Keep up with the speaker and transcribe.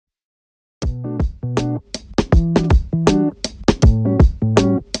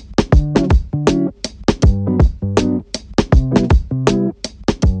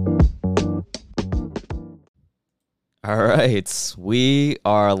right, we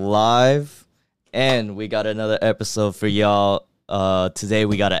are live and we got another episode for y'all. Today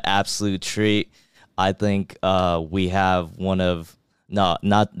we got an absolute treat. I think we have one of not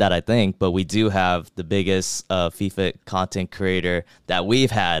that I think, but we do have the biggest FIFA content creator that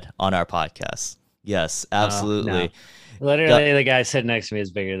we've had on our podcast. Yes, Oh, no. absolutely. Got- Literally, the guy sitting next to me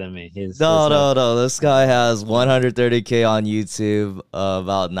is bigger than me. There's No, no. no, no. This guy has 130K on YouTube,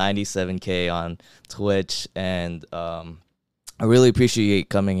 about 97K on Twitch, and I really appreciate you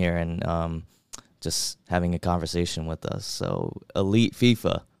coming here and just having a conversation with us. So, Elite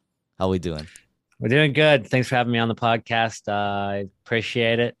FIFA, how we doing? We're doing good. Thanks for having me on the podcast. I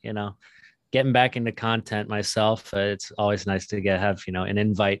appreciate it. Getting back into content myself. It's always nice to have an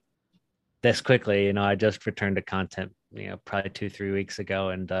invite this quickly. I just returned to content, probably 2, 3 weeks ago,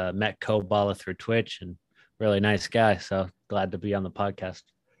 and met Koballa through Twitch, and really nice guy. So glad to be on the podcast.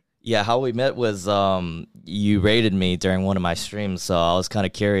 Yeah, how we met was you rated me during one of my streams, so I was kind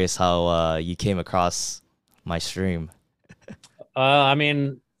of curious how you came across my stream. I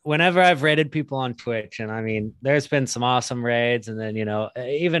mean, whenever I've rated people on Twitch, and I mean, there's been some awesome raids, and then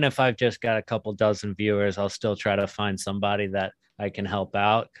even if I've just got a couple dozen viewers, I'll still try to find somebody that I can help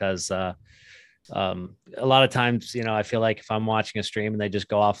out because a lot of times, I feel like if I'm watching a stream and they just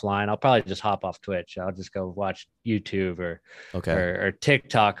go offline, I'll probably just hop off Twitch. I'll just go watch YouTube or Okay. or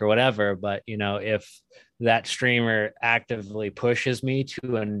TikTok or whatever. But if that streamer actively pushes me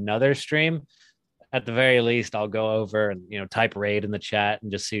to another stream, at the very least, I'll go over and type raid in the chat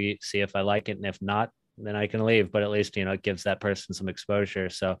and just see if I like it, and if not, then I can leave. But at least it gives that person some exposure.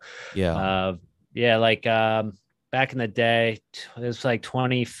 So, Yeah. yeah, like back in the day, it was like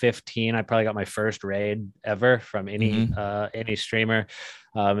 2015. I probably got my first raid ever from Mm-hmm. any streamer,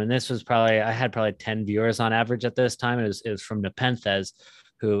 and this was probably I had probably 10 viewers on average at this time. It was from Nepenthez,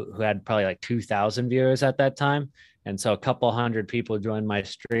 who had probably like 2,000 viewers at that time. And so a couple hundred people joined my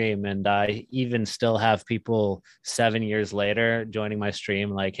stream, and I even still have people 7 years later joining my stream,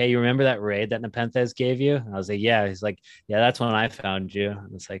 like, "Hey, you remember that raid that Nepenthez gave you?" And I was like, "Yeah." He's like, "Yeah, that's when I found you."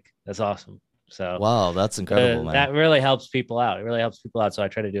 And it's like, that's awesome. So Wow, that's incredible, man. that really helps people out. It really helps people out. So I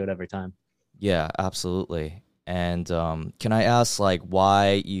try to do it every time. Yeah, absolutely. And can I ask like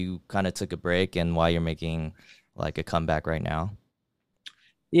why you kind of took a break and why you're making like a comeback right now?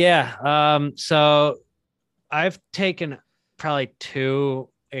 Yeah. So I've taken probably two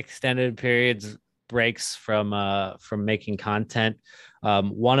extended periods breaks from making content.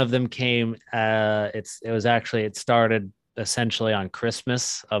 One of them came it started essentially on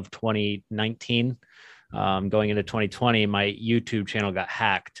Christmas of 2019. Going into 2020, my YouTube channel got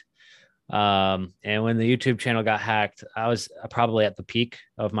hacked. And when the YouTube channel got hacked, I was probably at the peak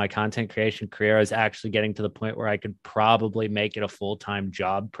of my content creation career. I was actually getting to the point where I could probably make it a full-time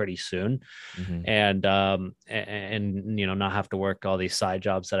job pretty soon, Mm-hmm. and not have to work all these side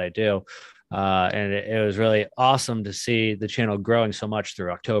jobs that I do. And it was really awesome to see the channel growing so much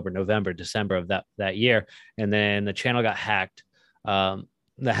through October, November, December of that year. And then the channel got hacked.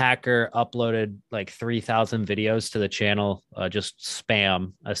 The hacker uploaded like 3,000 videos to the channel, just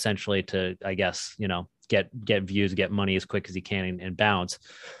spam essentially to, I guess, get views, get money as quick as he can, and bounce.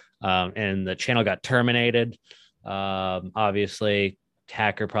 And the channel got terminated. Obviously,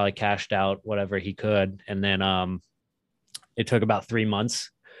 hacker probably cashed out whatever he could, and then it took about 3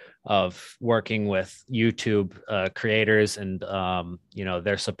 months of working with YouTube creators and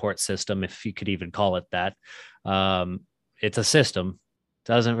their support system, if you could even call it that. It's a system,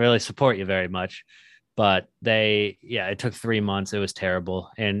 doesn't really support you very much, but it took 3 months. It was terrible.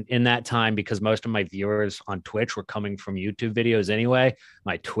 And in that time, because most of my viewers on Twitch were coming from YouTube videos anyway,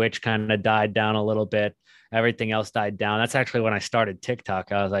 my Twitch kind of died down a little bit. Everything else died down. That's actually when I started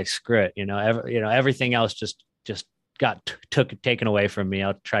TikTok. I was like, screw it. Everything else just got taken away from me.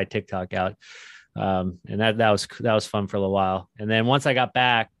 I'll try TikTok out. And that was fun for a little while. And then once I got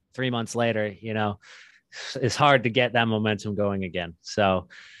back 3 months later, it's hard to get that momentum going again. So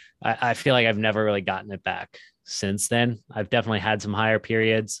I feel like I've never really gotten it back since then. I've definitely had some higher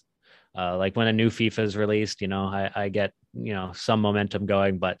periods. Like when a new FIFA is released, I get, some momentum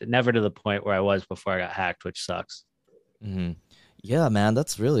going, but never to the point where I was before I got hacked, which sucks. Mm-hmm. Yeah, man,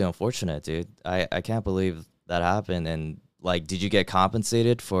 that's really unfortunate, dude. I can't believe that happened. And like, did you get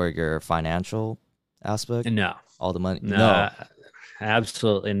compensated for your financial aspect? No, All the money? no, No.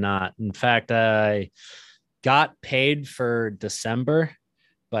 absolutely not. In fact, I got paid for December,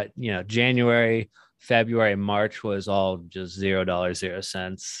 but January, February, March was all just $0, 0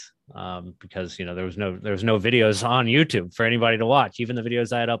 cents. Because there was no videos on YouTube for anybody to watch. Even the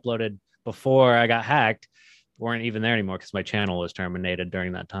videos I had uploaded before I got hacked weren't even there anymore because my channel was terminated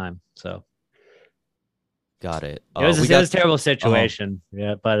during that time. So Got it. It was We it was got a terrible uh situation.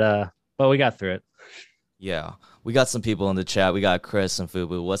 Yeah, but we got through it. yeah. We got some people in the chat. We got Chris and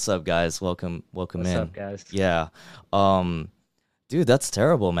Fubu. What's up, guys? Welcome What's up, in. guys? Yeah. Um Dude, that's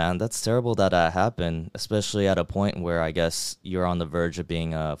terrible, man. That's terrible that that happened, especially at a point where I guess you're on the verge of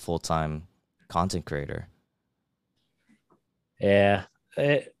being a full-time content creator. Yeah.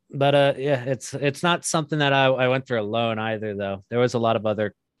 Yeah, it's not something that I went through alone either though. There was a lot of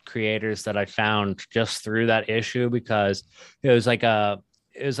other creators that I found just through that issue because it was like a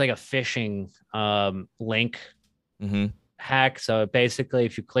it was like a phishing link Mm-hmm. hack. So basically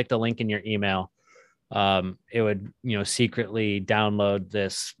if you clicked a link in your email, it would, secretly download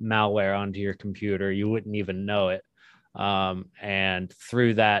this malware onto your computer. You wouldn't even know it. And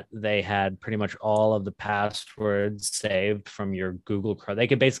through that, they had pretty much all of the passwords saved from your Google Chrome. They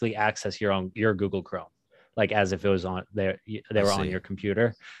could basically access your Google Chrome, like as if it was on there. They I were on see. your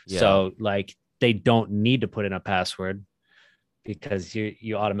computer. Yeah. So like they don't need to put in a password because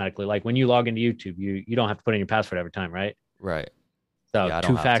you automatically, like when you log into YouTube, you don't have to put in your password every time, right? Right. So Yeah, I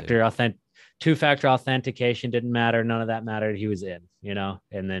don't two have to. factor authentic two-factor authentication didn't matter. None of that mattered. He was in,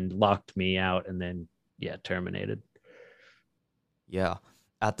 and then locked me out and then terminated. Yeah.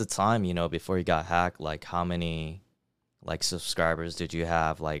 At the time, before you got hacked, like how many like subscribers did you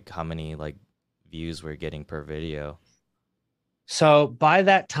have? Like how many like views were you getting per video? So by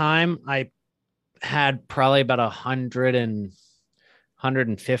that time, I had probably about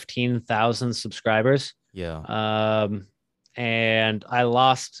 115,000 subscribers. Yeah. And I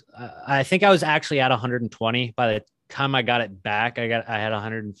lost, I think I was actually at 120 by the time I got it back. I had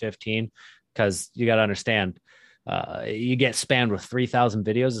 115 because you got to understand, you get spammed with 3,000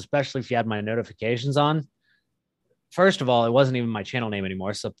 videos, especially if you had my notifications on. First of all, it wasn't even my channel name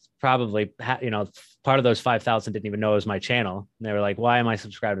anymore. So probably, part of those 5,000 didn't even know it was my channel. And they were like, why am I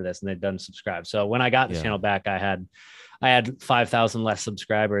subscribed to this? And they'd done subscribe. So when I got the Yeah. channel back, I had 5,000 less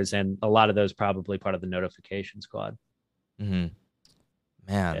subscribers, and a lot of those probably part of the notification squad. Mm-hmm.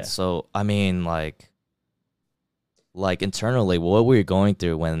 Man, Yeah. so I mean like internally, what were you going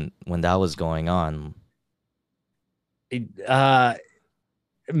through when that was going on? Uh,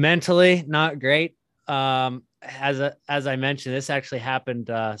 Mentally, not great. As I mentioned, this actually happened.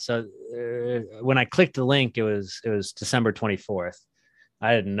 When I clicked the link, it was December 24th.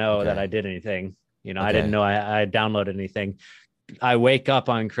 I didn't know that Okay. I did anything. I didn't Okay. know I downloaded anything. I wake up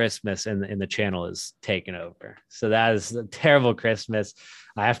on Christmas and the channel is taken over. So that is a terrible Christmas.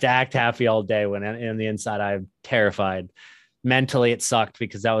 I have to act happy all day when in the inside I'm terrified. Mentally, it sucked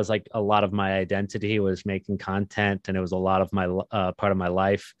because that was like a lot of my identity was making content, and it was a lot of my part of my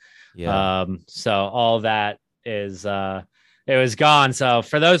life. Yeah. So all that is it was gone. So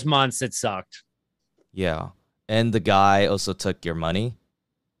for those months, it sucked. Yeah. And the guy also took your money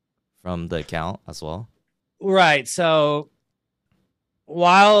from the account as well. Right. So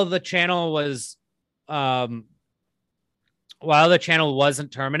while the channel was um while the channel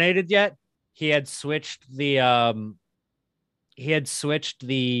wasn't terminated yet, he had switched the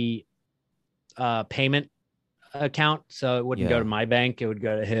payment account, so it wouldn't go to Yeah. my bank, it would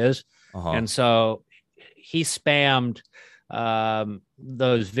go to his. Uh-huh. And so he spammed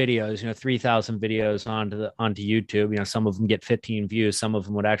those videos, 3,000 videos onto YouTube. Some of them get 15 views, some of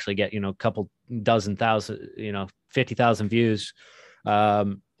them would actually get a couple dozen thousand, 50,000 views,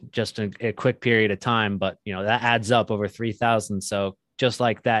 just in a quick period of time. But that adds up over 3,000. So just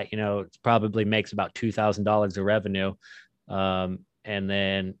like that, it probably makes about $2,000 of revenue. And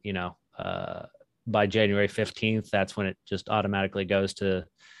then by January 15th, that's when it just automatically goes to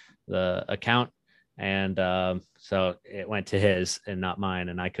the account. And so it went to his and not mine,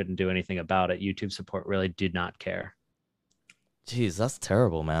 and I couldn't do anything about it. YouTube support really did not care. Jeez, that's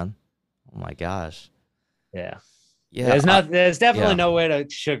terrible, man. Oh my gosh. Yeah. Yeah. There's definitely Yeah. no way to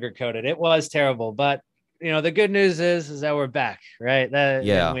sugarcoat it. It was terrible, but the good news is that we're back, right? And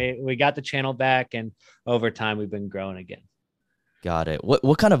Yeah. we got the channel back, and over time we've been growing again. Got it.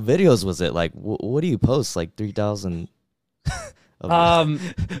 What kind of videos was it? Like what do you post? Like 3,000 of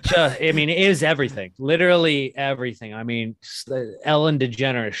I mean, it is everything, literally everything. I mean, Ellen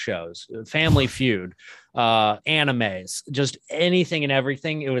DeGeneres shows, Family Feud, animes, just anything and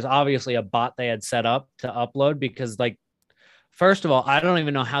everything. It was obviously a bot they had set up to upload because, like, first of all, I don't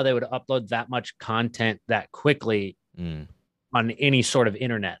even know how they would upload that much content that quickly Mm, on any sort of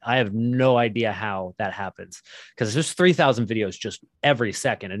internet. I have no idea how that happens because there's 3,000 videos just every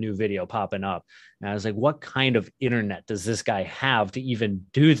second, a new video popping up. And I was like, what kind of internet does this guy have to even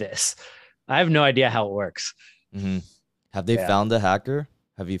do this? I have no idea how it works. mm-hmm. Have they Yeah. found the hacker?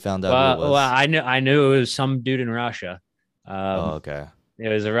 Have you found out who it Well, was? I knew it was some dude in Russia. Oh, Um, okay. it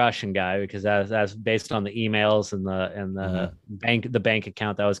was a Russian guy because that's based on the emails and the bank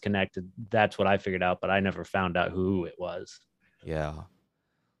account that was connected. That's what I figured out, but I never found out who it was. Yeah.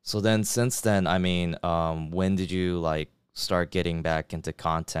 So then since then, I mean, when did you like start getting back into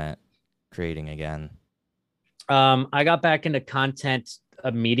content creating again? I got back into content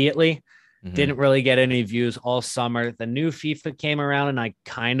immediately. Mm-hmm. Didn't really get any views all summer. The new FIFA came around and I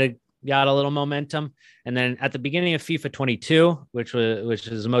kind of got a little momentum. And then at the beginning of FIFA 22, which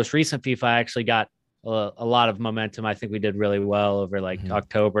is the most recent FIFA, I actually got a lot of momentum. I think we did really well over like Mm-hmm.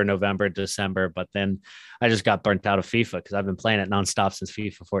 October, November, December. But then I just got burnt out of FIFA because I've been playing it nonstop since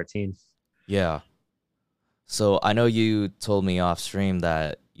FIFA 14. Yeah. So I know you told me off stream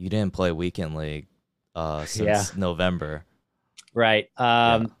that you didn't play Weekend League Yeah, since November. right.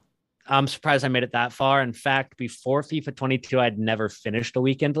 Yeah. I'm surprised I made it that far. In fact, before FIFA 22, I'd never finished a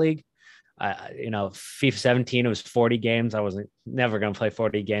weekend league. FIFA 17, it was 40 games. I wasn't never going to play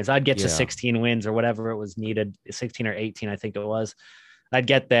 40 games. I'd get to Yeah. 16 wins or whatever it was needed, 16 or 18, I think it was. I'd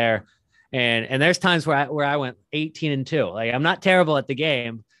get there. And there's times where I went 18-2. Like I'm not terrible at the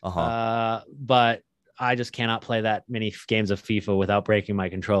game, Uh-huh. but I just cannot play that many games of FIFA without breaking my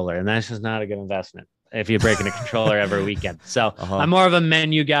controller. And that's just not a good investment if you're breaking a controller every weekend. So Uh-huh. I'm more of a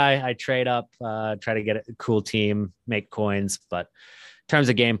menu guy. I trade up, try to get a cool team, make coins. But in terms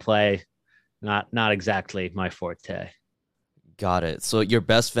of gameplay, not exactly my forte. Got it. So your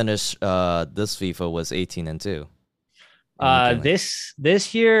best finish this FIFA was 18-2 in Weekend League.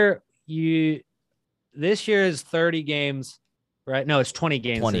 This year this year is 30 games, right? No, it's 20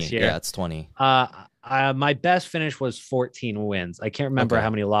 games 20. this year. Yeah, it's 20. My best finish was 14 wins. I can't remember Okay.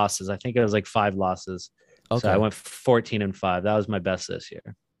 how many losses. I think it was like 5 losses. Okay. So I went 14-5. That was my best this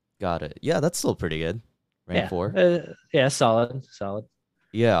year. Got it. Yeah, that's still pretty good. Rank 4. Yeah, solid.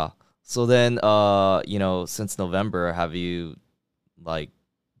 Yeah. So then since November, have you like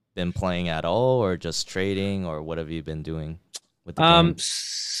been playing at all or just trading, or what have you been doing with the game?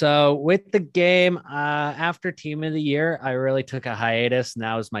 So with the game, after Team of the Year, I really took a hiatus, and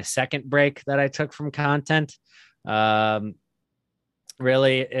that was my second break that I took from content.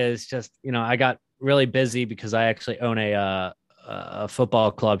 Really is just, I got really busy because I actually own a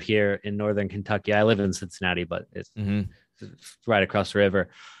football club here in Northern Kentucky. I live in Cincinnati, but it's right across the river,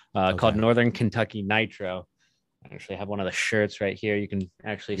 called Northern Kentucky Nitro. I actually have one of the shirts right here. You can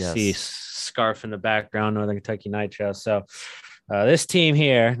actually see scarf in the background, Northern Kentucky Nitro. So this team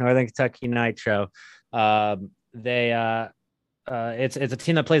here, Northern Kentucky Nitro, it's a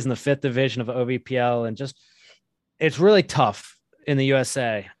team that plays in the 5th division of OVPL, and just it's really tough in the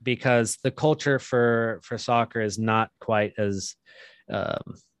USA because the culture for soccer is not quite as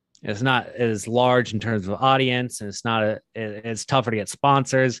it's not as large in terms of audience, and it's tougher to get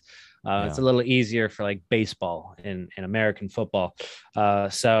sponsors. It's a little easier for like baseball and American football.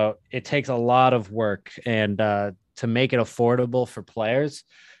 So it takes a lot of work and to make it affordable for players,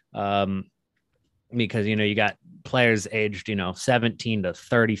 because, you got players aged, 17 to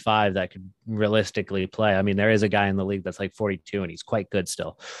 35 that could realistically play. I mean, there is a guy in the league that's like 42 and he's quite good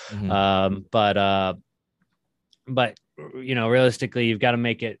still. But realistically, you've got to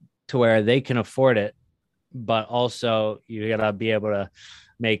make it to where they can afford it, but also you got to be able to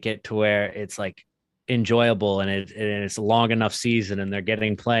make it to where it's like enjoyable and it's a long enough season and they're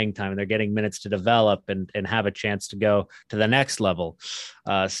getting playing time and they're getting minutes to develop and have a chance to go to the next level.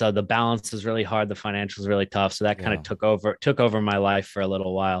 So the balance is really hard. The financials is really tough. So that kind of took over my life for a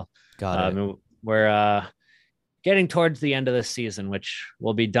little while. Got it. We're getting towards the end of the season, which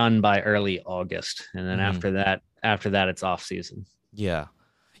will be done by early August. And then after that, it's off season. Yeah.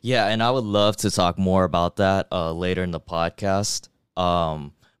 Yeah. And I would love to talk more about that later in the podcast.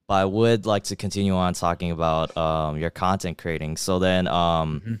 But I would like to continue on talking about your content creating. So then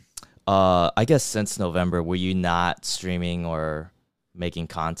I guess since November, were you not streaming or making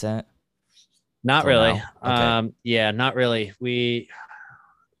content? Not really. Okay. Yeah, not really. We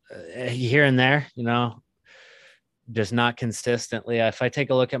here and there, just not consistently. If I take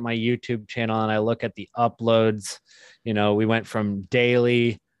a look at my YouTube channel and I look at the uploads, we went from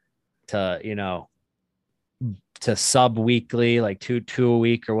daily to to sub weekly, like two a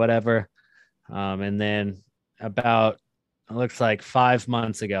week or whatever. And then about, it looks like 5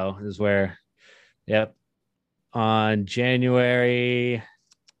 months ago is where, on January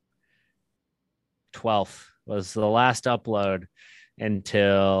 12th was the last upload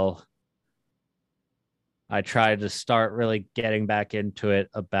until I tried to start really getting back into it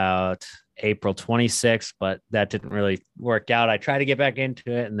about April 26th, but that didn't really work out. I tried to get back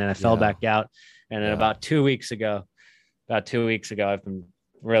into it and then I fell back out. And then about 2 weeks ago, I've been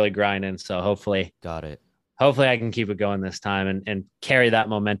really grinding. So hopefully hopefully I can keep it going this time and carry that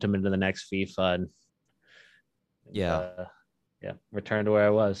momentum into the next FIFA and Yeah. yeah, return to where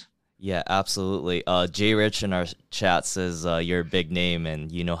I was. Yeah, absolutely. Jay Rich in our chat says you're a big name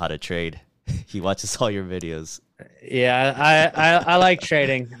and you know how to trade. He watches all your videos. Yeah, I like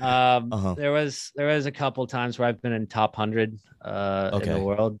trading. Uh-huh. There was a couple times where I've been in top 100 in the Okay.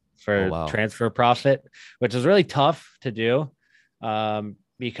 world Oh for wow. transfer profit, which is really tough to do.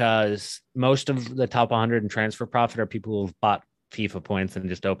 Because most of the top 100 in transfer profit are people who've bought FIFA points and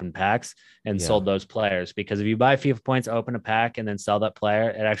just opened packs and Yeah. sold those players. Because if you buy FIFA points, open a pack, and then sell that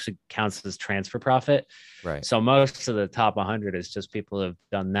player, it actually counts as transfer profit. Right. So most of the top 100 is just people who have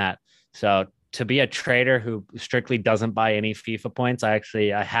done that. So to be a trader who strictly doesn't buy any FIFA points, I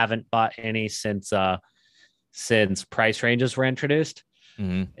haven't bought any since price ranges were introduced,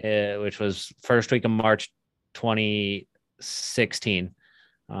 Mm-hmm. which was first week of March 2016.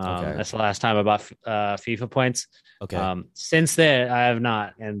 Okay. That's the last time I bought FIFA points. Okay. Since then, I have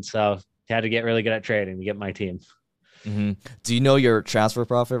not, and so had to get really good at trading to get my team. Mm-hmm. Do you know your transfer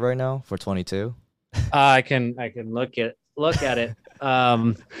profit right now for 22? I can look at it.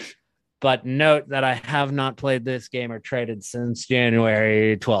 But note that I have not played this game or traded since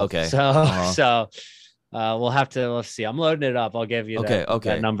January 12th. Okay. So Uh-huh. so let's see. I'm loading it up. I'll give you Okay, that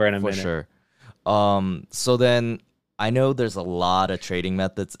okay. number in a For minute. sure. So then I know there's a lot of trading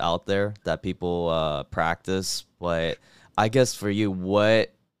methods out there that people practice, but I guess for you,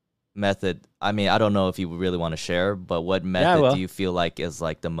 what method, I mean, I don't know if you really want to share, but what Yeah, method do well. you feel like is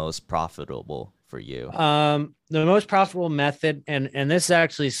like the most profitable for you? The most profitable method, and this is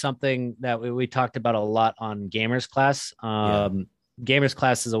actually something that we talked about a lot on Gamers Class. Yeah. Gamers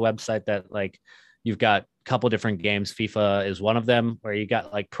Class is a website that like you've got a couple different games. FIFA is one of them where you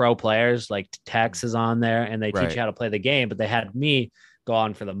got like pro players, like Tex is on there, and they teach Right. you how to play the game. But they had me go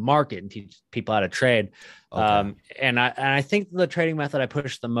on for the market and teach people how to trade. Okay. And I think the trading method I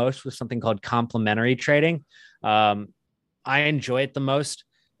pushed the most was something called complementary trading. Um, I enjoy it the most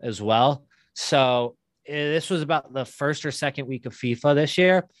as well. So this was about the first or second week of FIFA this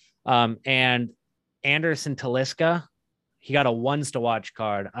year. And Anderson Talisca, he got a ones to watch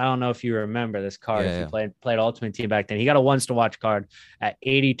card. I don't know if you remember this card Yeah, if you yeah. played Ultimate Team back then. He got a ones to watch card at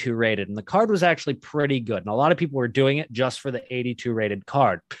 82 rated, and the card was actually pretty good. And a lot of people were doing it just for the 82 rated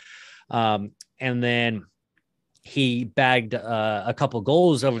card. And then he bagged a couple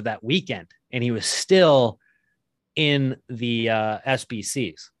goals over that weekend, and he was still in the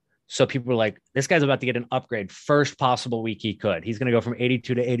SBCs. So people were like, this guy's about to get an upgrade first possible week he could. He's going to go from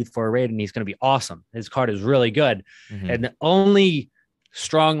 82 to 84 rated, and he's going to be awesome. His card is really good. Mm-hmm. And the only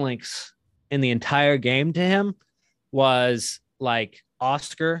strong links in the entire game to him was like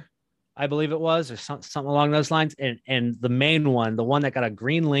Oscar, I believe it was, or something along those lines. And the main one, the one that got a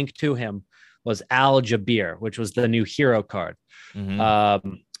green link to him, was Al Jabir, which was the new hero card.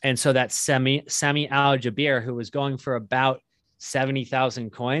 Mm-hmm. And so that Semi Al Jabir, who was going for about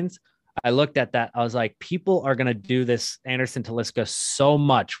 70,000 coins, I looked at that. I was like, people are going to do this Anderson Talisca so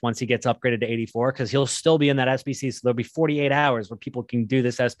much once he gets upgraded to 84 because he'll still be in that SBC. So there'll be 48 hours where people can do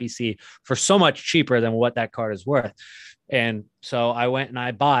this SBC for so much cheaper than what that card is worth. And so I went and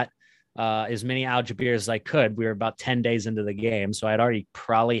I bought as many Al Jabir as I could. We were about 10 days into the game. So I'd already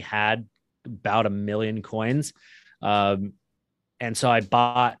probably had about 1,000,000 coins. And so I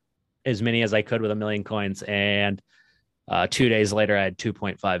bought as many as I could with 1,000,000 coins. And 2 days later, I had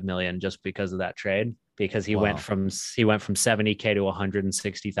 2.5 million just because of that trade, because he went Wow. from 70K to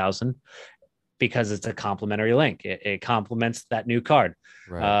 160,000 because it's a complimentary link. It complements that new card.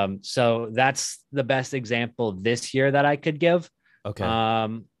 Right. So that's the best example this year that I could give Okay.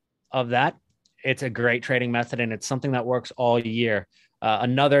 of that. It's a great trading method, and it's something that works all year.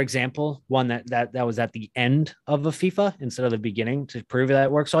 Another example, one that was at the end of a FIFA instead of the beginning to prove that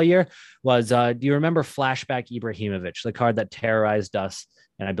it works all year, was do you remember Flashback Ibrahimovic, the card that terrorized us?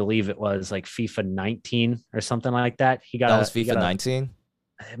 And I believe it was like FIFA 19 or something like that. That was FIFA 19?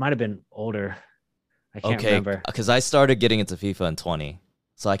 It might have been older. I can't Okay, remember. because I started getting into FIFA in 20,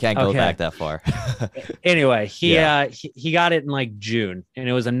 so I can't go Okay. back that far. Anyway, Yeah. he got it in like June, and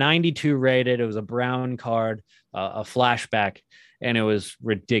it was a 92 rated. It was a brown card, a flashback, and it was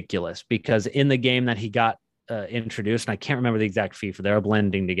ridiculous because in the game that he got introduced, and I can't remember the exact FIFA. They're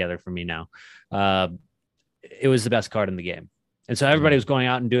blending together for me now. It was the best card in the game, and so everybody was Mhm. going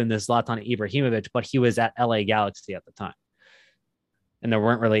out and doing this Zlatan Ibrahimovic, but he was at LA Galaxy at the time, and there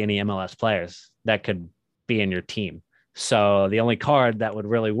weren't really any MLS players that could be in your team. So the only card that would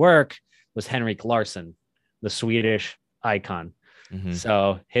really work was Henrik Larsson, the Swedish icon. Mhm.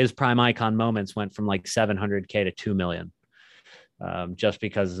 So his prime icon moments went from like 700K to 2 million, just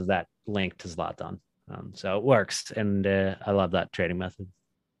because of that link to Zlatan. So it works, and I love that trading method.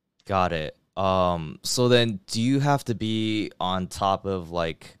 Got it. So then do you have to be on top of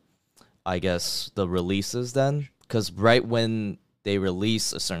like, I guess the releases then? Because right when they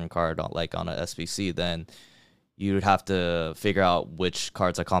release a certain card on like on a SBC, then you would have to figure out which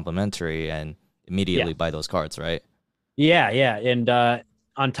cards are complimentary and Yeah, immediately buy those cards, right? yeah, and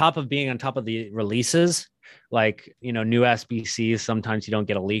on top of being on top of the releases, like new SBCs, sometimes you don't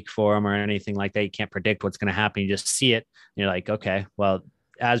get a leak for them or anything like that. You can't predict what's going to happen. You just see it. And you're like, okay, well,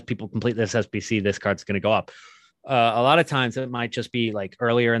 as people complete this SBC, this card's going to go up. A lot of times it might just be like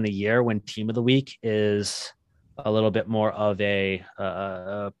earlier in the year when Team of the Week is a little bit more of a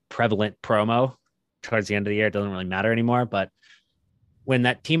prevalent promo. Towards the end of the year, it doesn't really matter anymore. But when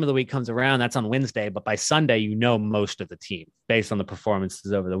that Team of the Week comes around, that's on Wednesday. But by Sunday, most of the team based on the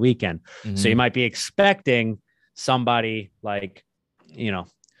performances over the weekend. So you Mm-hmm. might be expecting somebody like, you know,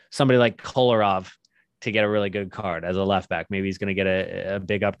 somebody like Kolarov to get a really good card as a left back. Maybe he's going to get a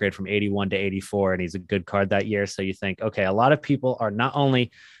big upgrade from 81 to 84, and he's a good card that year. So you think, okay, a lot of people are not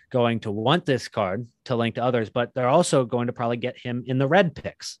only going to want this card to link to others, but they're also going to probably get him in the red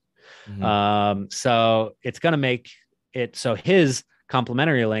picks. Mm-hmm. So it's going to make it so his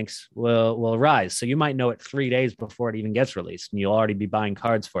complimentary links will rise. So you might know it 3 days before it even gets released, and you'll already be buying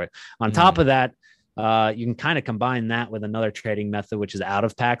cards for it. On top Mm-hmm. of that, you can kind of combine that with another trading method, which is out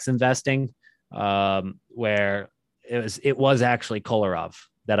of packs investing, where it was actually Kolarov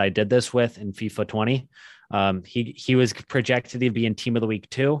that I did this with in FIFA 20. He was projected to be in Team of the Week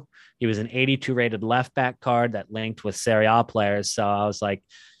 2. He was an 82 rated left back card that linked with Serie A players. So I was like,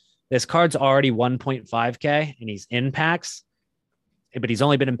 this card's already 1.5K and he's in packs, but he's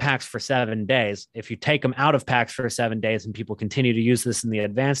only been in packs for 7 days. If you take him out of packs for 7 days and people continue to use this in the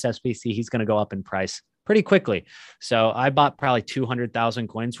advanced SBC, he's going to go up in price pretty quickly. So I bought probably 200,000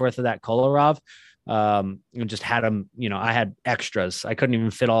 coins worth of that Kolarov, and just had them. I had extras. I couldn't even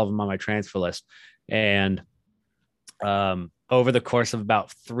fit all of them on my transfer list. And over the course of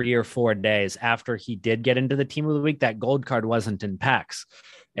about 3 or 4 days after he did get into the Team of the Week, that gold card wasn't in packs,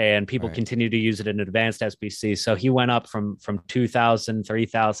 and people Right. continue to use it in advanced SBC. So he went up from 2,000,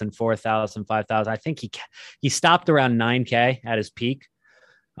 3,000, 4,000, 5,000. I think he stopped around 9K at his peak.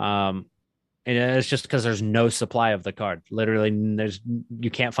 And it's just because there's no supply of the card. Literally, you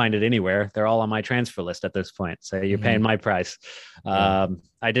can't find it anywhere. They're all on my transfer list at this point. So you're Mm-hmm. paying my price. Yeah.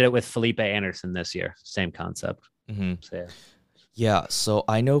 I did it with Felipe Anderson this year. Same concept. Mm-hmm. So yeah. Yeah, so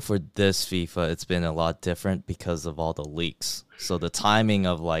I know for this FIFA, it's been a lot different because of all the leaks. So the timing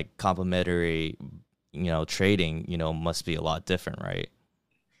of like complimentary, trading, must be a lot different, right?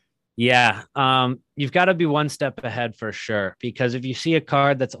 Yeah, you've got to be one step ahead for sure, because if you see a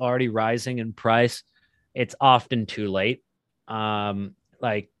card that's already rising in price, it's often too late.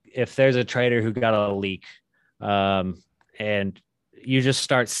 Like if there's a trader who got a leak, and you just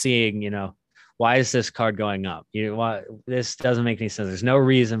start seeing, why is this card going up? Why this doesn't make any sense. There's no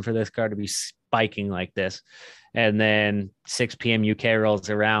reason for this card to be spiking like this. And then 6 p.m. UK rolls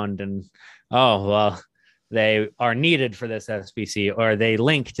around, and oh well, they are needed for this SBC, or they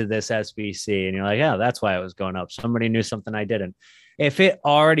link to this SBC, and you're like, yeah, that's why it was going up. Somebody knew something I didn't. If it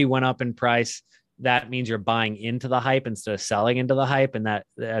already went up in price, that means you're buying into the hype instead of selling into the hype, and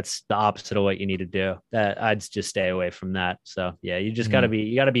that's the opposite of what you need to do. That I'd just stay away from that. So yeah, you just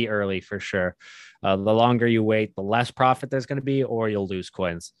Mm-hmm. got to be early for sure. The longer you wait, the less profit there's going to be, or you'll lose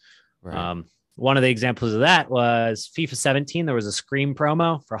coins. Right. One of the examples of that was FIFA 17. There was a Scream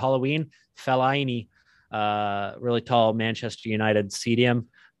promo for Halloween. Fellaini, really tall Manchester United CDM.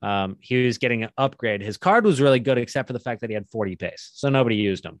 He was getting an upgrade. His card was really good, except for the fact that he had 40 pace. So nobody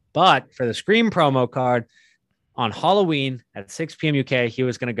used him. But for the Scream promo card on Halloween at 6 p.m. UK, he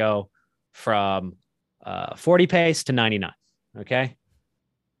was going to go from 40 pace to 99. Okay.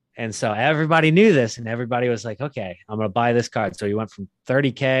 And so everybody knew this, and everybody was like, okay, I'm going to buy this card. So he went from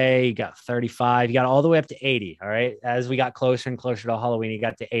 30K, he got 35, he got all the way up to 80. All right. As we got closer and closer to Halloween, he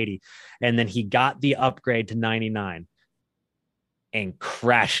got to 80. And then he got the upgrade to 99 and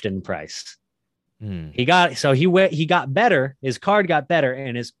crashed in price. Mm. He got better. His card got better,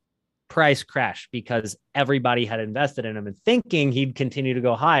 and his price crashed because everybody had invested in him and thinking he'd continue to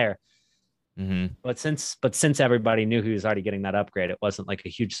go higher. Mm-hmm. But since everybody knew he was already getting that upgrade, it wasn't like a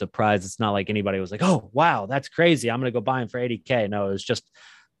huge surprise. It's not like anybody was like, "Oh, wow, that's crazy. I'm going to go buy him for 80K." No, it was just,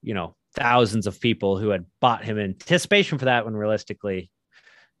 thousands of people who had bought him in anticipation for that, when realistically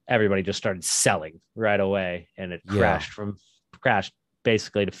everybody just started selling right away, and it Yeah. crashed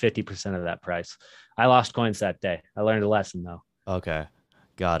basically to 50% of that price. I lost coins that day. I learned a lesson though. Okay.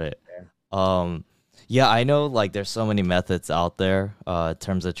 Got it. Yeah, I know like there's so many methods out there in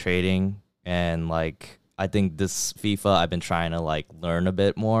terms of trading. and like I think this FIFA I've been trying to like learn a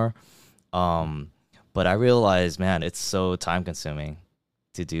bit more. Um, but I realized, man, it's so time consuming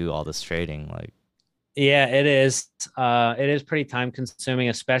to do all this trading. Like, Yeah, it is. It is pretty time consuming,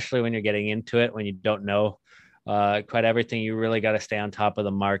 especially when you're getting into it, when you don't know quite everything. You really got to stay on top of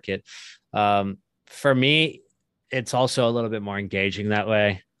the market. For me, it's also a little bit more engaging that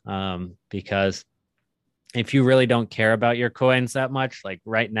way, because if you really don't care about your coins that much, like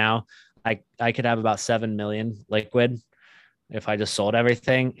right now, I could have about 7 million liquid if I just sold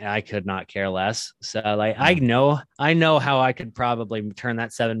everything. I could not care less. So like mm, I know how I could probably turn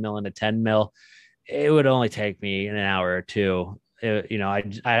that 7 mil into 10 mil. It would only take me an hour or two.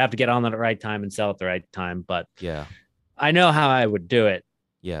 I'd have to get on at the right time and sell at the right time, but yeah, I know how I would do it.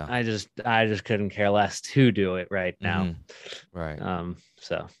 yeah, I just couldn't care less to do it right now. mm-hmm, right,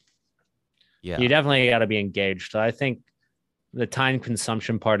 So you yeah, definitely got to be engaged. So I think the time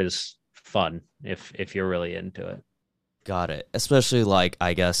consumption part is fun if you're really into it. got it. Especially like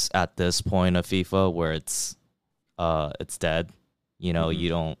I guess at this point of FIFA where it's dead. You know, Mm-hmm.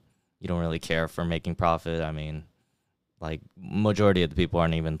 you don't really care for making profit. I mean, like majority of the people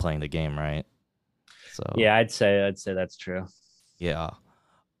aren't even playing the game, right? So Yeah, I'd say that's true. yeah.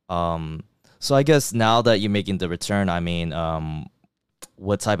 Um, so I guess now that you're making the return, I mean,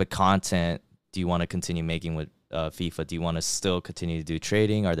 what type of content do you want to continue making with FIFA? Do you want to still continue to do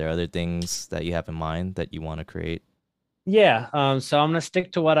trading? Are there other things that you have in mind that you want to create? Yeah. So I'm gonna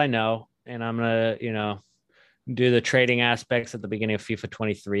stick to what I know, and I'm gonna, do the trading aspects at the beginning of FIFA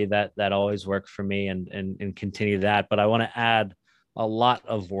 23. That always worked for me, and continue that. But I want to add a lot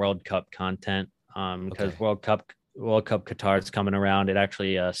of World Cup content, because Okay. World Cup Qatar is coming around. It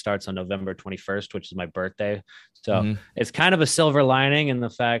actually starts on November 21st, which is my birthday. So Mm-hmm. it's kind of a silver lining in the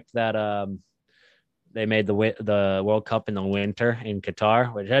fact that they made the World Cup in the winter in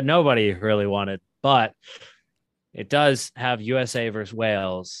Qatar, which had nobody really wanted, but it does have USA versus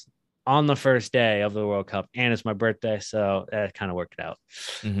Wales on the first day of the World Cup, and it's my birthday, so that kind of worked out.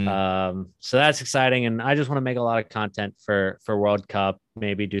 Mm-hmm. So that's exciting, and I just want to make a lot of content for World Cup.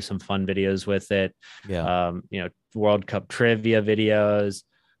 Maybe do some fun videos with it. Yeah. World Cup trivia videos.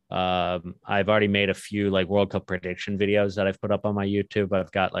 I've already made a few like World Cup prediction videos that I've put up on my YouTube.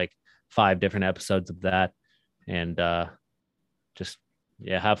 I've got like 5 different episodes of that, and just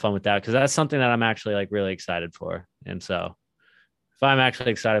yeah, have fun with that because that's something that I'm actually like really excited for. And so if I'm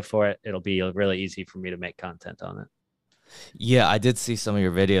actually excited for it, it'll be really easy for me to make content on it. Yeah, I did see some of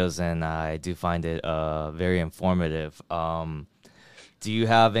your videos and I do find it very informative. Do you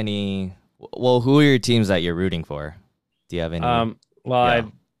have any well, who are your teams that you're rooting for? Do you have any?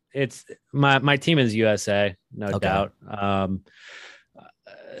 Well, Yeah. my team is USA, no Okay. doubt.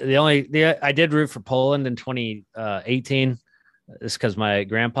 I did root for Poland in 2018. It's because my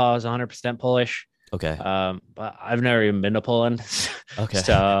grandpa is 100% Polish. Okay. But I've never even been to Poland, Okay.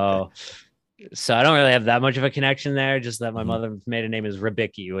 so I don't really have that much of a connection there. Just that my Mhm. mother's maiden name is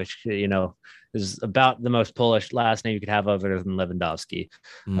Rybicki, which is about the most Polish last name you could have other than Lewandowski.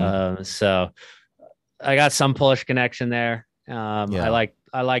 Mhm. So I got some Polish connection there. Yeah.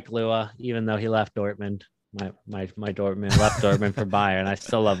 I like Lua, even though he left Dortmund. My Dortmund left Dortmund for Bayern. I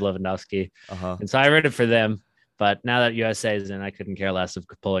still love Lewandowski, Uh-huh. and so I rooted for them. But now that USA is in, I couldn't care less if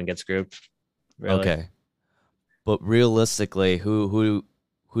Poland gets grouped. Really, Okay. But realistically, who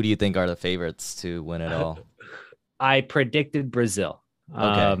do you think are the favorites to win it all? I predicted Brazil.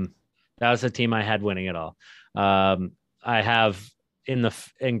 Okay. That was the team I had winning it all. I have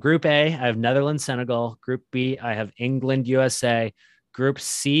in Group A, I have Netherlands, Senegal. Group B, I have England, USA. Group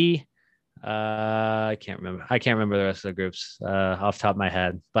C, I can't remember. I can't remember the rest of the groups off the top of my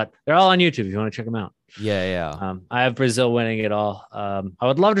head, but they're all on YouTube if you want to check them out. Yeah, yeah. I have Brazil winning it all. I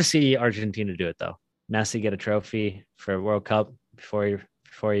would love to see Argentina do it though. Messi get a trophy for World Cup before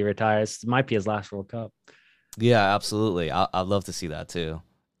he retires. It might be his last World Cup. Yeah, absolutely. I'd love to see that too.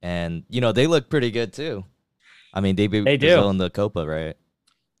 And they look pretty good too. I mean, they beat They Brazil do. in the Copa, right?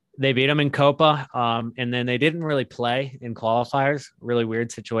 They beat them in Copa, and then they didn't really play in qualifiers. Really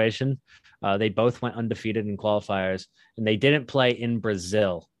weird situation. They both went undefeated in qualifiers, and they didn't play in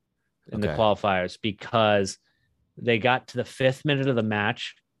Brazil in the Okay. qualifiers because they got to the 5th minute of the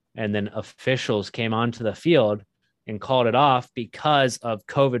match, and then officials came onto the field and called it off because of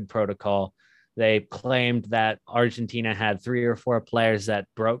COVID protocol. They claimed that Argentina had 3 or 4 players that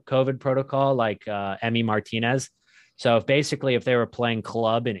broke COVID protocol, like Emi Martinez. So basically, if they were playing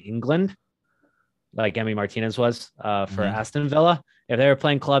club in England, like Emi Martinez was for Hmm. Aston Villa, if they were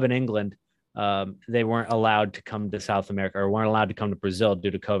playing club in England, they weren't allowed to come to South America or weren't allowed to come to Brazil due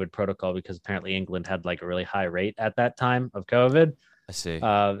to COVID protocol because apparently England had like a really high rate at that time of COVID. I see.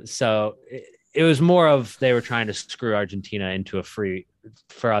 So it was more of they were trying to screw Argentina into a free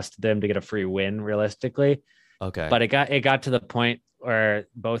for them to get a free win realistically. Okay. But it got to the point where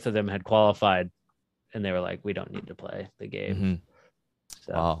both of them had qualified and they were like, we don't need to play the game. Mm-hmm.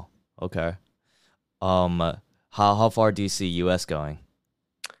 So Wow. Okay. Um, how far do you see US going?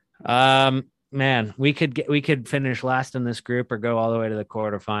 man, we could finish last in this group or go all the way to the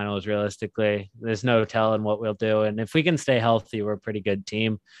quarterfinals. Realistically, there's no telling what we'll do, and if we can stay healthy, we're a pretty good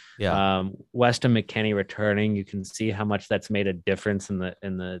team. Yeah. Weston McKennie returning, you can see how much that's made a difference in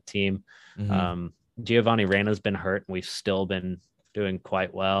the team. Mm-hmm. Giovanni Reina's been hurt, and we've still been doing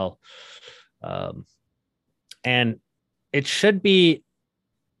quite well. Um, and it should be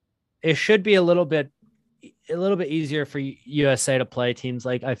a little bit easier for USA to play teams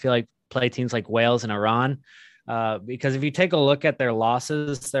like I feel like play teams like Wales and Iran. Because if you take a look at their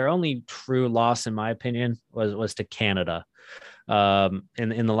losses, their only true loss, in my opinion, was to Canada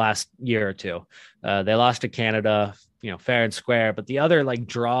in the last year or two. They lost to Canada, fair and square. But the other like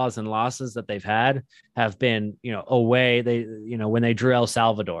draws and losses that they've had have been, away. When they drew El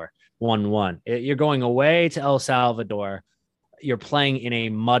Salvador 1-1, you're going away to El Salvador. You're playing in a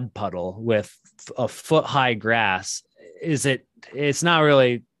mud puddle with a foot high grass. It's not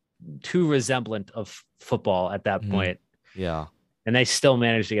really too resemblant of football at that Mm-hmm. point. Yeah. And they still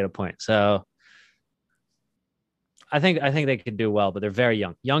managed to get a point. So I think they could do well, but they're very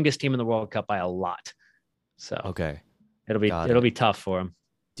young. Youngest team in the World Cup by a lot. So Okay. it'll be Got it'll it. be tough for them.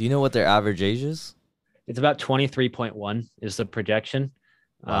 Do you know what their average age is? It's about 23.1 is the projection.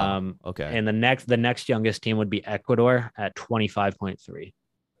 Wow. Okay. And the next youngest team would be Ecuador at 25.3,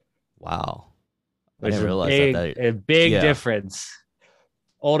 Wow. I which is didn't a realize that. big Yeah. difference.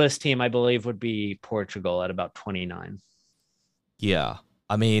 Oldest team, I believe, would be Portugal at about 29. Yeah.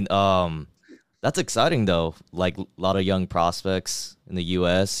 I mean, that's exciting though. Like a lot of young prospects in the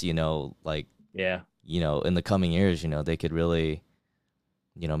US, like, Yeah, in the coming years, they could really,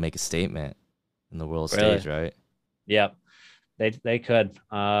 make a statement in the world really. stage, right? Yep, they could.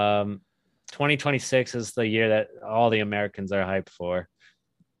 2026 is the year that all the Americans are hyped for.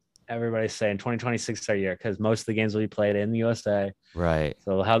 Everybody's saying 2026 is our year because most of the games will be played in the USA. Right.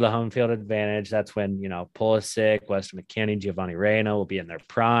 So they'll have the home field advantage. That's when, Pulisic, Weston McKennie, Giovanni Reina will be in their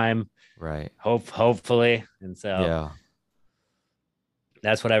prime. Right. Hopefully. And so Yeah.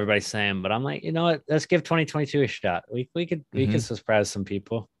 that's what everybody's saying. But I'm like, you know what? Let's give 2022 a shot. We could surprise some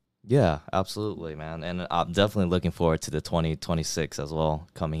people. Yeah, absolutely, man. And I'm definitely looking forward to the 2026 as well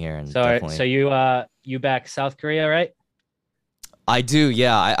coming here and So definitely. so you back South Korea, right? I do,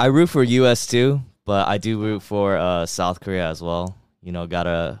 yeah. I root for US too, but I do root for South Korea as well.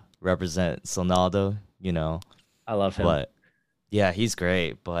 Gotta represent Sonaldo, I love him. but yeah, he's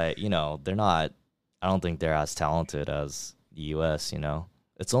great. But they're not. I don't think they're as talented as the US.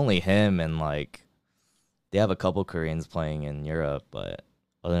 It's only him and like they have a couple Koreans playing in Europe, but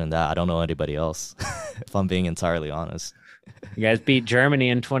other than that, I don't know anybody else. If I'm being entirely honest. You guys beat Germany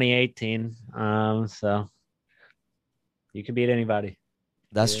in 2018. So you can beat anybody.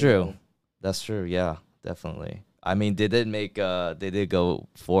 That's Beat true. anybody. That's true. Yeah, definitely. I mean, they did go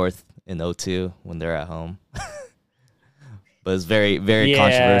fourth in '02 when they're at home. But it's very, very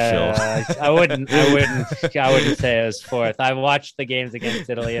controversial. I wouldn't say it was fourth. I watched the games against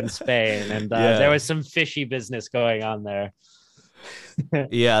Italy and Spain, and Yeah. there was some fishy business going on there.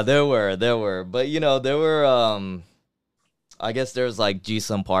 Yeah, there were. But there were I guess there's like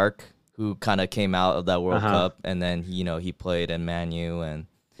Ji-sung Park who kind of came out of that World Cup and then he played in Man U and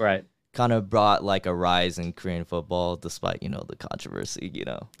Right. kind of brought like a rise in Korean football despite the controversy,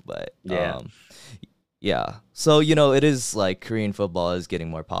 but Yeah. yeah. So it is like Korean football is getting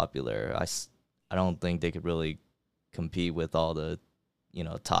more popular. I don't think they could really compete with all the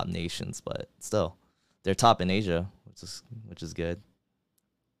top nations, but still they're top in Asia, which is good.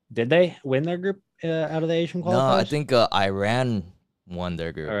 Did they win their group out of the Asian qualifiers? No, I think Iran won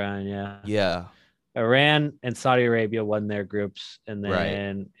their group. Iran, yeah. Yeah. Iran and Saudi Arabia won their groups, and then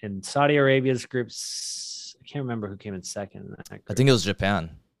Right. in Saudi Arabia's groups, I can't remember who came in second in that group. I think it was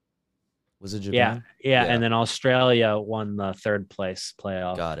Japan. Was it Japan? Yeah, and then Australia won the third place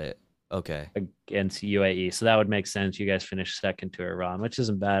playoff Got it. Okay. against UAE. So that would make sense. You guys finished second to Iran, which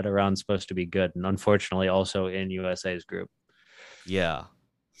isn't bad. Iran's supposed to be good, and unfortunately, also in USA's group. Yeah.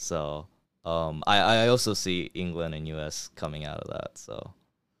 So, I also see England and US coming out of that. So,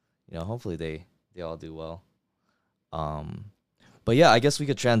 hopefully they all do well. But yeah, I guess we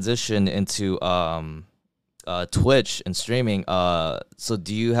could transition into Twitch and streaming. So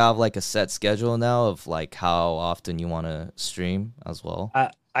do you have like a set schedule now of like how often you want to stream as well?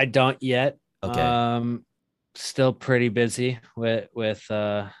 I don't yet. Okay. Still pretty busy with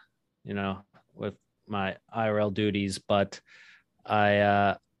you know, with my IRL duties, but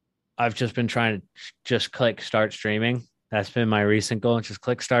I I've just been trying to just click start streaming. That's been my recent goal. Just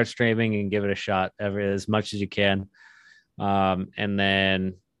click start streaming and give it a shot as much as you can. And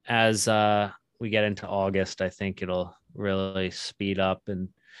then as we get into August, I think it'll really speed up and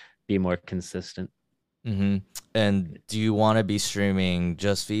be more consistent. Mm-hmm. And do you want to be streaming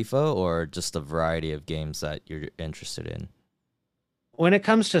just FIFA or just a variety of games that you're interested in? When it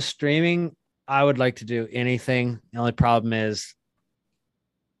comes to streaming, I would like to do anything. The only problem is,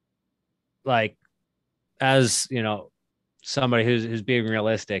 like, as you know, somebody who's being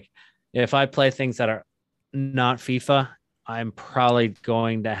realistic, if I play things that are not FIFA, I'm probably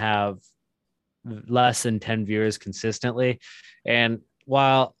going to have less than 10 viewers consistently. And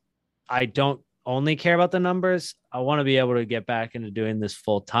while I don't only care about the numbers, I want to be able to get back into doing this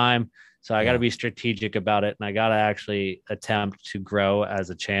full time. So I got to Yeah. be strategic about it, and I got to actually attempt to grow as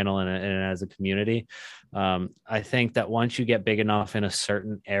a channel and as a community. I think that once you get big enough in a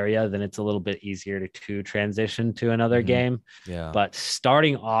certain area, then it's a little bit easier to transition to another Mm-hmm. game. Yeah. But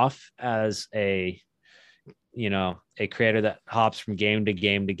starting off as a creator that hops from game to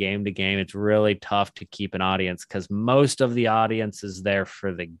game to game to game, it's really tough to keep an audience because most of the audience is there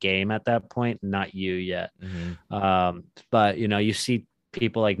for the game at that point, not you yet. Mm-hmm. But you see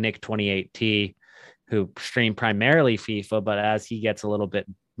people like Nick 28T who stream primarily FIFA, but as he gets a little bit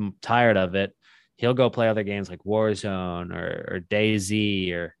tired of it, he'll go play other games like Warzone or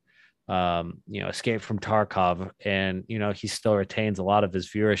DayZ or Escape from Tarkov. And, he still retains a lot of his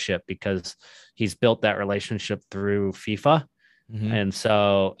viewership because he's built that relationship through FIFA. Mm-hmm. And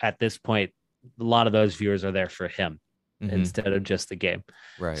so at this point, a lot of those viewers are there for him Mm-hmm. instead of just the game.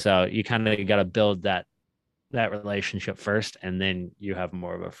 Right. So you kind of got to build that relationship first, and then you have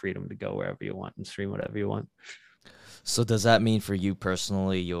more of a freedom to go wherever you want and stream whatever you want. So does that mean for you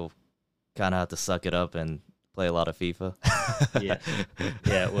personally, you'll kind of have to suck it up and play a lot of FIFA? Yeah.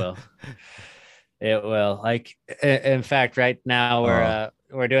 Yeah, it will. It will. Like, in fact, right now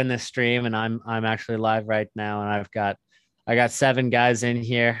we're doing this stream, and I'm actually live right now, and I got 7 guys in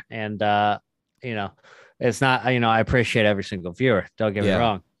here, and you know, it's not, I appreciate every single viewer. Don't get me Yeah.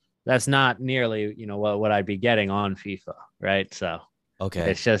 wrong. That's not nearly, what I'd be getting on FIFA, right? So Okay.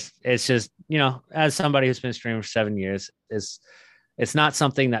 it's just, as somebody who's been streaming for 7 years, it's not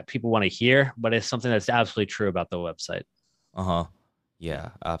something that people want to hear, but it's something that's absolutely true about the website. Uh-huh. Yeah,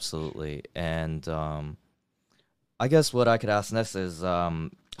 absolutely. And I guess what I could ask next is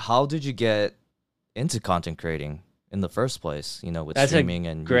how did you get into content creating in the first place, with That's a streaming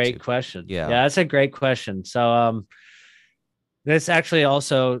and great YouTube? question. Yeah. Yeah, that's a great question. So this actually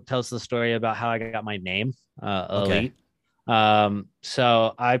also tells the story about how I got my name, Okay. Elyyt.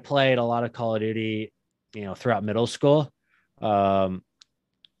 So I played a lot of Call of Duty, throughout middle school. Um,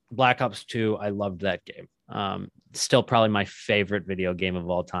 Black Ops 2, I loved that game. Still probably my favorite video game of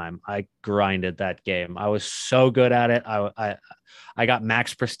all time. I grinded that game. I was so good at it. I got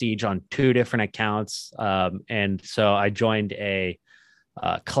max prestige on 2 different accounts. And so I joined a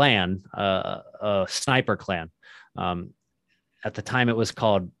clan, a sniper clan. Um, at the time, it was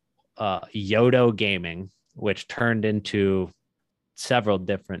called Yodo Gaming, which turned into several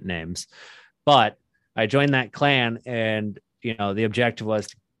different names. But I joined that clan, and the objective was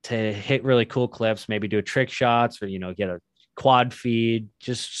to hit really cool clips, maybe do trick shots or get a quad feed,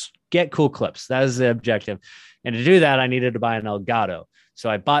 just get cool clips. That was the objective. And to do that, I needed to buy an Elgato. So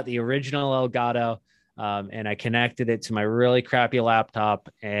I bought the original Elgato, and I connected it to my really crappy laptop,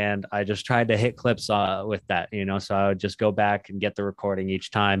 and I just tried to hit clips with that. So I would just go back and get the recording each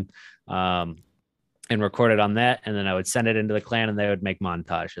time, and record it on that, and then I would send it into the clan, and they would make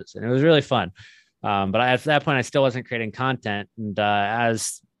montages, and it was really fun. But at that point, I still wasn't creating content, and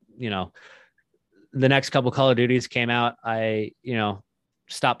as the next couple Call of Duties came out, I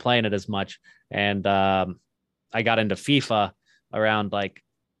stopped playing it as much, and I got into FIFA around like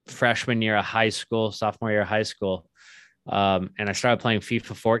freshman year of high school, sophomore year of high school, and I started playing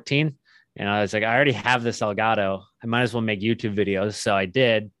FIFA 14. And I was like, I already have this Elgato. I might as well make YouTube videos. So I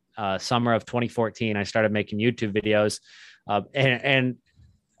did. Summer of 2014, I started making YouTube videos, and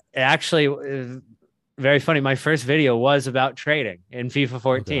actually, very funny. My first video was about trading in FIFA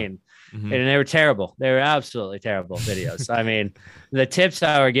 14. Okay. Mm-hmm. And they were terrible. They were absolutely terrible videos. I mean, the tips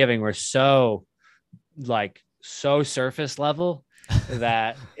I were giving were so surface level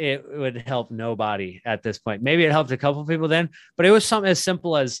that it would help nobody at this point. Maybe it helped a couple people then, but it was something as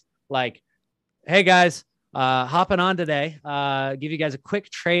simple as like, hey guys, hopping on today, give you guys a quick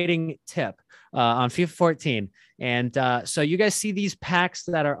trading tip on FIFA 14. And so you guys see these packs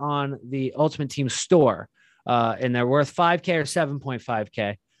that are on the Ultimate Team store. and they're worth 5K or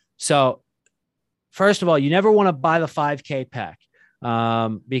 7.5K. So first of all, you never want to buy the 5K pack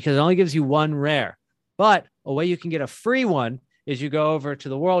because it only gives you one rare. But a way you can get a free one is you go over to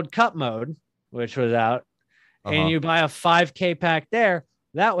the World Cup mode, which was out, and you buy a 5K pack there.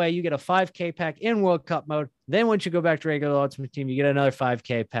 That way you get a 5K pack in World Cup mode. Then once you go back to regular Ultimate Team, you get another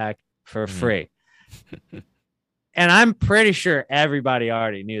 5K pack for free. And I'm pretty sure everybody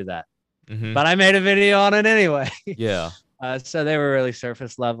already knew that. But I made a video on it anyway. Yeah. So they were really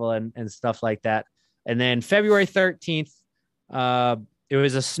surface level and stuff like that. And then February 13th, it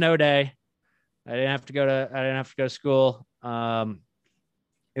was a snow day. I didn't have to go to school.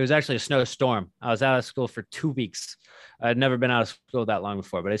 It was actually a snowstorm. I was out of school for 2 weeks. I'd never been out of school that long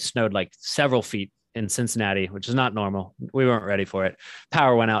before, but it snowed like several feet in Cincinnati, which is not normal. We weren't ready for it.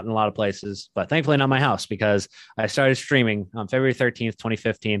 Power went out in a lot of places, but thankfully not my house because I started streaming on February 13th,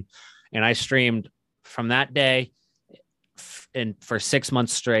 2015. And I streamed from that day and for 6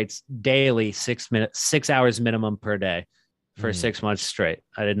 months straight, daily, 6 hours minimum per day for 6 months straight.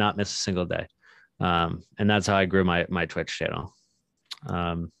 I did not miss a single day. And that's how I grew my Twitch channel.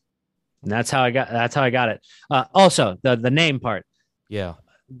 And that's how I got it. Also the name part. Yeah.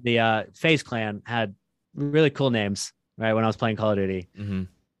 The FaZe Clan had really cool names, right? When I was playing Call of Duty,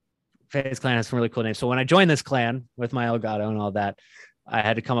 FaZe Clan has some really cool names. So when I joined this clan with my Elgato and all that, I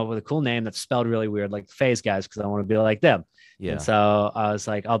had to come up with a cool name that's spelled really weird, like the FaZe guys, because I want to be like them. Yeah. And so I was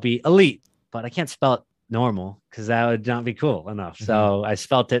like, I'll be Elyyt, but I can't spell it normal because that would not be cool enough. So I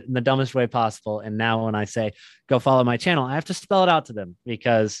spelt it in the dumbest way possible. And now when I say go follow my channel, I have to spell it out to them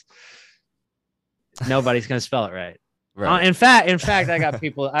because nobody's going to spell it right. Right. In fact, I got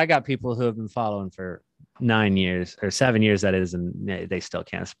people who have been following for 9 years or 7 years, that is, and they still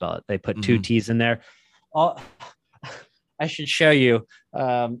can't spell it. They put two T's in there. I should show you.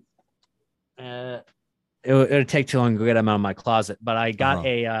 It would take too long to get them out of my closet, but I got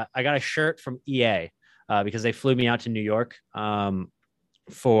a shirt from EA because they flew me out to New York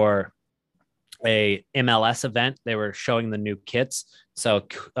for a MLS event. They were showing the new kits, so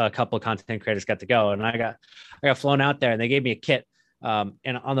a couple of content creators got to go, and I got flown out there, and they gave me a kit,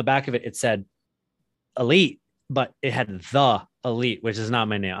 and on the back of it, it said Elyyt, but it had the Elyyt, which is not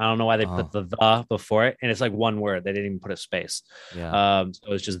my name. I don't know why they put the before it, and it's like one word. They didn't even put a space. Yeah. So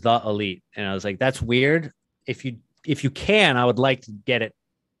it was just the Elyyt, and I was like, that's weird. If you can, I would like to get it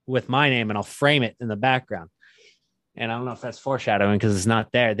with my name, and I'll frame it in the background. And I don't know if that's foreshadowing because it's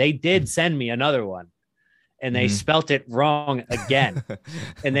not there. They did send me another one, and they spelt it wrong again,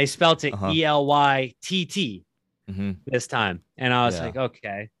 and they spelt it ELYTT this time. And I was like,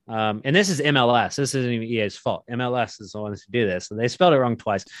 okay. And this is MLS. This isn't even EA's fault. MLS is the ones who do this. So they spelled it wrong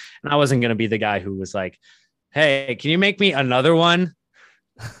twice. And I wasn't going to be the guy who was like, hey, can you make me another one?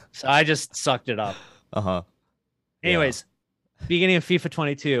 So I just sucked it up. Anyways, beginning of FIFA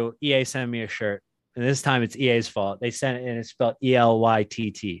 22, EA sent me a shirt. And this time it's EA's fault. They sent it and it's spelled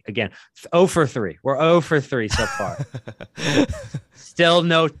ELYTT. Again, 0 for 3. We're 0 for 3 so far. Still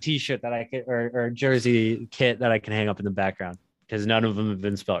no t-shirt that I can or jersey kit that I can hang up in the background because none of them have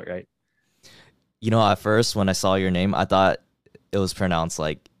been spelled right. You know, at first when I saw your name, I thought it was pronounced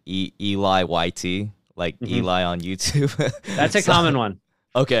like Eli YT, like Eli on YouTube. That's a common one.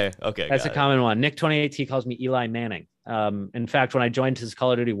 Okay. That's a common one. Nick 2018 calls me Eli Manning. In fact, when I joined his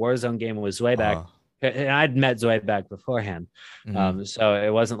Call of Duty Warzone game with Zweback, and I'd met Zweback beforehand, so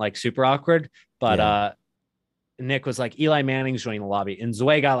it wasn't like super awkward. But Nick was like, Eli Manning's joining the lobby, and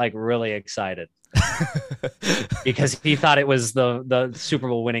Zwe got like really excited because he thought it was the Super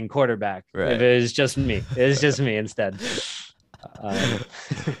Bowl winning quarterback. Right. If it was just me, it was just me instead.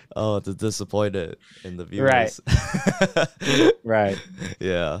 Disappointed in the viewers. Right.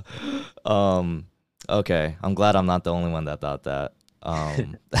 Yeah. Okay, I'm glad I'm not the only one that thought that.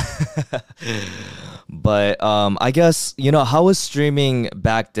 But I guess, you know, how was streaming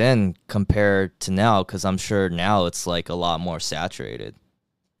back then compared to now? Because I'm sure now it's like a lot more saturated.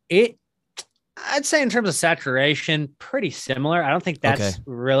 I'd say in terms of saturation, pretty similar. I don't think that's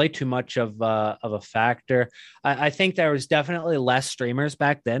really too much of a factor. I think there was definitely less streamers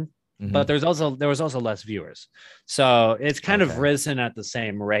back then, but there was also less viewers. So it's kind of risen at the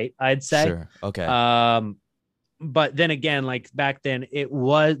same rate, I'd say. Sure. Okay. But then again, like back then,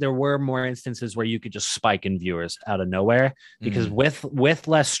 there were more instances where you could just spike in viewers out of nowhere because with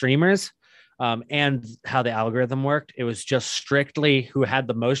less streamers. And how the algorithm worked, it was just strictly who had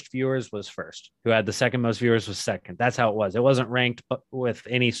the most viewers was first, who had the second most viewers was second. That's how it was. It wasn't ranked with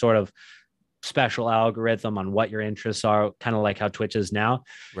any sort of special algorithm on what your interests are, kind of like how Twitch is now.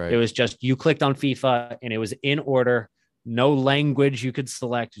 Right. It was just you clicked on FIFA and it was in order, no language you could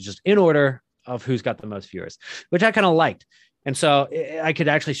select, just in order of who's got the most viewers, which I kind of liked. And so I could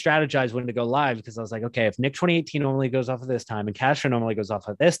actually strategize when to go live, because I was like, okay, if Nick 2018 normally goes off at this time and Castro normally goes off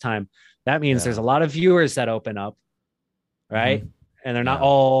at this time, that means there's a lot of viewers that open up, right? And they're not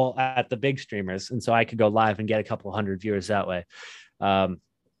all at the big streamers. And so I could go live and get a couple hundred viewers that way. And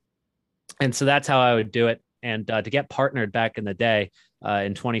so that's how I would do it. And to get partnered back in the day,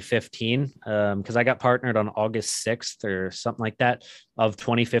 in 2015, because I got partnered on August 6th or something like that of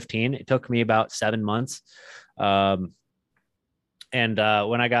 2015. It took me about 7 months. And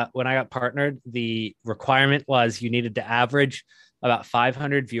when I got partnered, the requirement was you needed to average about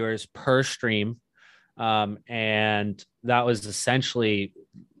 500 viewers per stream. And that was essentially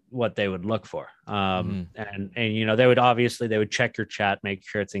what they would look for. And you know, they would check your chat, make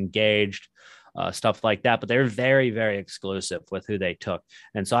sure it's engaged, stuff like that. But they were very, very exclusive with who they took.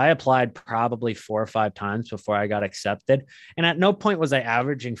 And so I applied probably 4 or 5 times before I got accepted. And at no point was I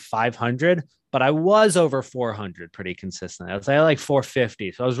averaging 500, but I was over 400 pretty consistently. I was like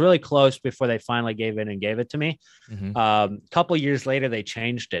 450. So I was really close before they finally gave in and gave it to me. A couple of years later, they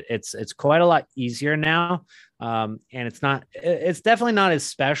changed it. It's quite a lot easier now. And it's definitely not as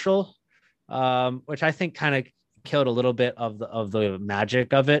special, which I think kind of killed a little bit of the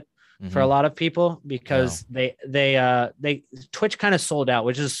magic of it for a lot of people, because they Twitch kind of sold out,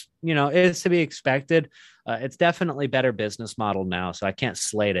 which is, you know, it's to be expected. It's definitely better business model now, so I can't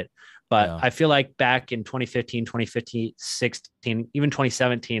slate it. But I feel like back in 2015, 16, even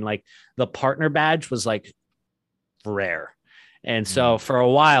 2017, like the partner badge was like rare. And so for a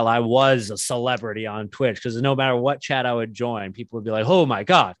while, I was a celebrity on Twitch, because no matter what chat I would join, people would be like, oh my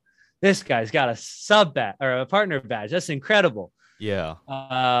God, this guy's got a sub badge or a partner badge. That's incredible. Yeah.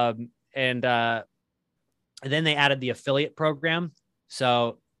 And then they added the affiliate program.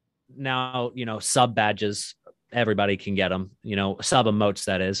 So now, you know, sub badges, everybody can get them, you know, sub emotes,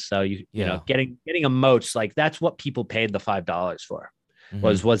 that is. So you know, getting emotes, like that's what people paid the $5 for.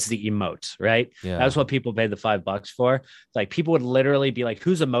 Was the emotes, right? Yeah. That's what people paid the $5 for. Like people would literally be like,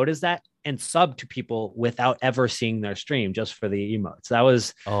 whose emote is that? And sub to people without ever seeing their stream, just for the emotes. That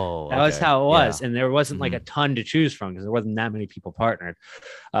was was how it was. Yeah. And there wasn't like a ton to choose from, because there wasn't that many people partnered.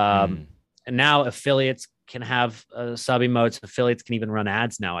 And now affiliates can have sub emotes. Affiliates can even run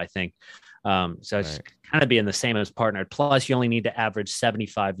ads now, I think. So it's kind of being the same as partnered. Plus you only need to average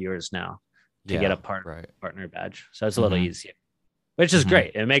 75 viewers now to get a partner badge. So it's a little easier, which is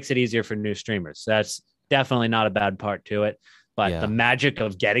great. It makes it easier for new streamers. That's definitely not a bad part to it, but the magic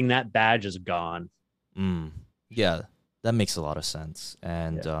of getting that badge is gone. Yeah, that makes a lot of sense.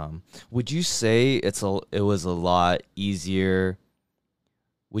 And would you say it was a lot easier?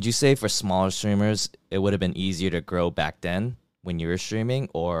 Would you say for smaller streamers, it would have been easier to grow back then when you were streaming,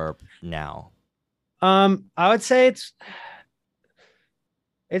 or now? I would say it's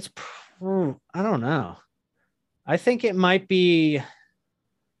I don't know. I think it might be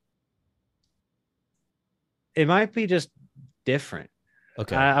just different.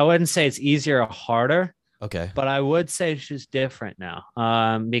 Okay. I wouldn't say it's easier or harder. Okay. But I would say it's just different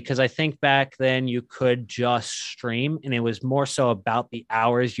now. Because I think back then you could just stream, and it was more so about the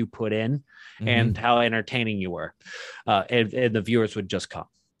hours you put in and how entertaining you were. And the viewers would just come,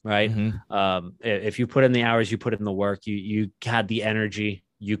 right? If you put in the hours, you put in the work, you had the energy,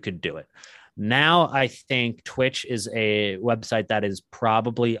 you could do it. Now, I think Twitch is a website that is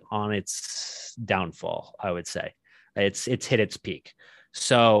probably on its downfall, I would say. It's hit its peak.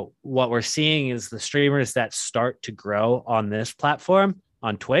 So what we're seeing is the streamers that start to grow on this platform,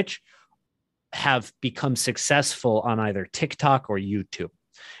 on Twitch, have become successful on either TikTok or YouTube.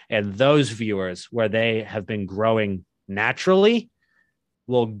 And those viewers, where they have been growing naturally,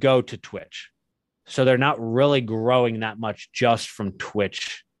 will go to Twitch. So they're not really growing that much just from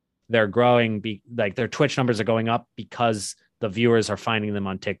Twitch. They're growing, like their Twitch numbers are going up because the viewers are finding them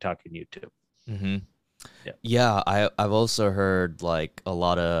on TikTok and YouTube. Yeah, I've also heard like a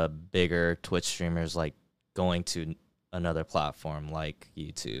lot of bigger Twitch streamers like going to another platform like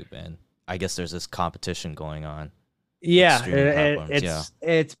YouTube, and I guess there's this competition going on. Yeah,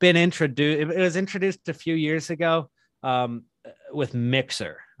 it's been introduced. It was introduced a few years ago with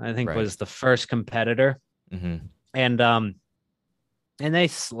Mixer, I think was the first competitor. And they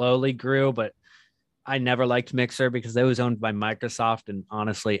slowly grew, but I never liked Mixer because it was owned by Microsoft. And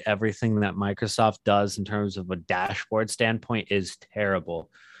honestly, everything that Microsoft does in terms of a dashboard standpoint is terrible.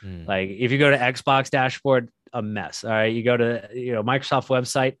 Like if you go to Xbox dashboard, a mess. All right. You go to, Microsoft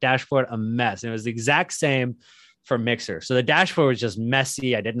website dashboard, a mess. And it was the exact same for Mixer. So the dashboard was just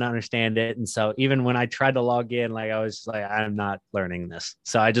messy. I didn't understand it. And so even when I tried to log in, like I was like, I'm not learning this.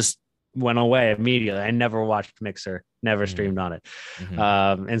 So I just went away immediately. I never watched Mixer, never streamed on it.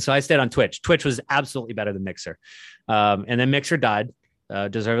 Mm-hmm. And so I stayed on Twitch. Twitch was absolutely better than Mixer. And then Mixer died,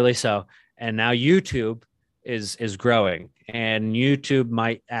 deservedly so. And now YouTube is growing, and YouTube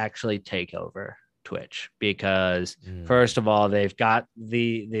might actually take over Twitch because first of all, they've got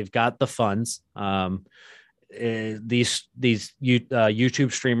the funds. These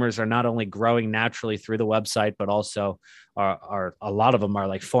YouTube streamers are not only growing naturally through the website, but also are a lot of them are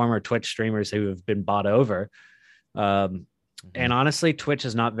like former Twitch streamers who have been bought over. And honestly, Twitch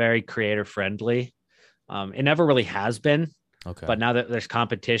is not very creator friendly. It never really has been. Okay. But now that there's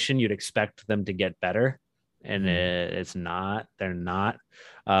competition, you'd expect them to get better, and it's not. They're not.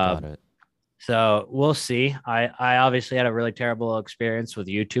 Got it. So we'll see. I obviously had a really terrible experience with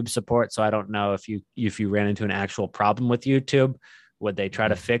YouTube support, so I don't know if you ran into an actual problem with YouTube, would they try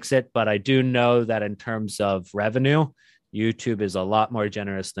to fix it? But I do know that in terms of revenue, YouTube is a lot more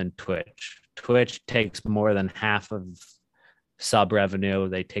generous than Twitch. Twitch takes more than half of sub revenue.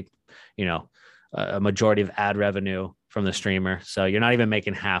 They take, a majority of ad revenue from the streamer. So you're not even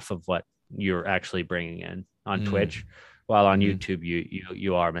making half of what you're actually bringing in on Twitch. While on YouTube,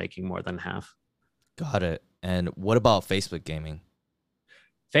 you are making more than half. Got it. And what about Facebook gaming?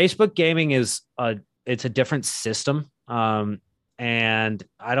 Facebook gaming it's a different system. And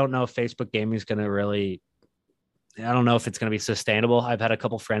I don't know if Facebook gaming is going to really, I don't know if it's going to be sustainable. I've had a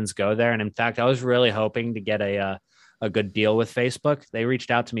couple friends go there. And in fact, I was really hoping to get a good deal with Facebook. They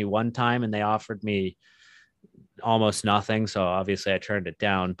reached out to me one time and they offered me almost nothing. So obviously I turned it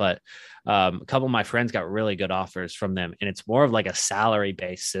down, but a couple of my friends got really good offers from them. And it's more of like a salary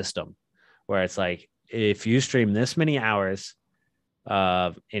based system where it's like, if you stream this many hours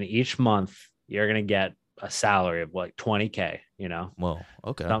in each month, you're going to get a salary of like 20K, Well,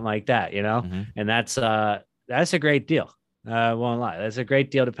 okay. Something like that, and that's a great deal. Won't lie. That's a great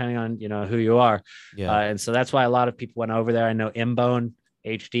deal depending on, who you are. Yeah. And so that's why a lot of people went over there. I know Imbone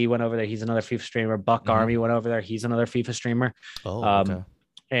HD went over there. He's another FIFA streamer. Buck Army went over there. He's another FIFA streamer. Oh, okay.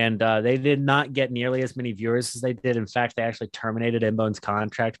 And they did not get nearly as many viewers as they did. In fact, they actually terminated Imbone's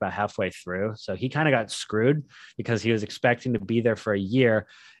contract about halfway through. So he kind of got screwed because he was expecting to be there for a year.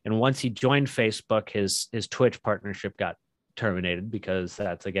 And once he joined Facebook, his Twitch partnership got terminated because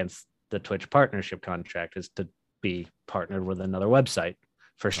that's against the Twitch partnership contract, is to be partnered with another website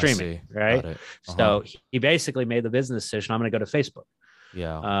for streaming. Right. So he basically made the business decision. I'm going to go to Facebook.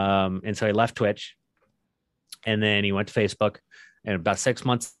 Yeah. And so he left Twitch and then he went to Facebook, and about 6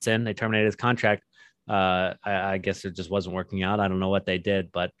 months in, they terminated his contract. I guess it just wasn't working out. I don't know what they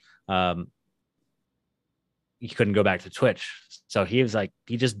did, but he couldn't go back to Twitch. So he was like,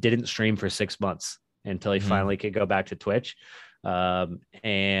 he just didn't stream for 6 months until he finally could go back to Twitch.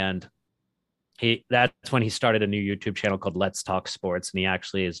 And that's when he started a new YouTube channel called Let's Talk Sports. And he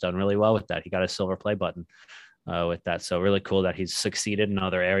actually has done really well with that. He got a silver play button with that. So really cool that he's succeeded in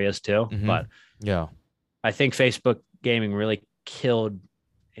other areas too. But yeah, I think Facebook gaming really killed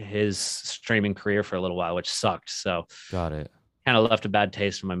his streaming career for a little while, which sucked. So got it. Kind of left a bad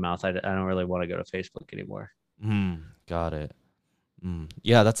taste in my mouth. I don't really want to go to Facebook anymore. Got it.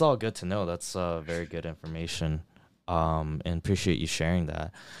 Yeah, that's all good to know. That's very good information. And appreciate you sharing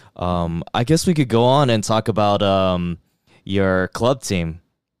that. I guess we could go on and talk about your club team.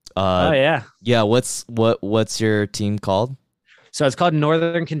 Yeah. What's your team called? So it's called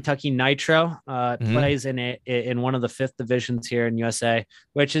Northern Kentucky Nitro. Plays in one of the 5th divisions here in USA,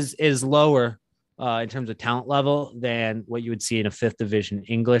 which is lower in terms of talent level than what you would see in a 5th division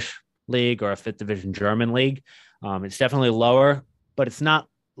English league or a 5th division German league. It's definitely lower, but it's not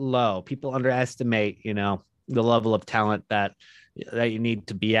low. People underestimate, the level of talent that you need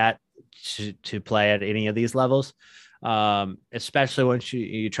to be at to play at any of these levels. Especially once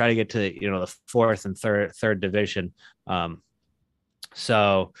you try to get to, the 4th and third division.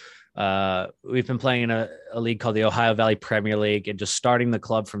 So we've been playing in a league called the Ohio Valley Premier League, and just starting the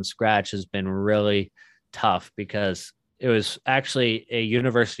club from scratch has been really tough because it was actually a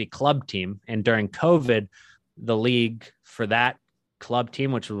university club team. And during COVID, the league for that club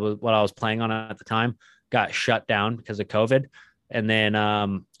team, which was what I was playing on at the time, got shut down because of COVID. And then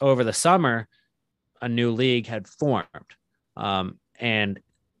over the summer, a new league had formed. And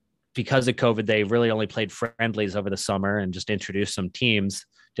because of COVID, they really only played friendlies over the summer and just introduced some teams,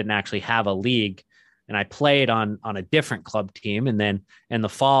 didn't actually have a league. And I played on a different club team. And then in the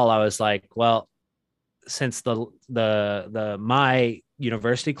fall, I was like, well, since my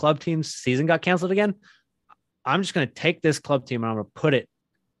university club team's season got canceled again, I'm just going to take this club team and I'm going to put it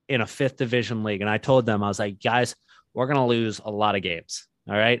in a 5th division league. And I told them, I was like, guys, we're going to lose a lot of games.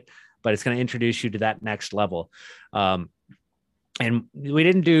 All right. But it's going to introduce you to that next level. and we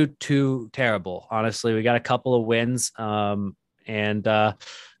didn't do too terrible, honestly. We got a couple of wins, and it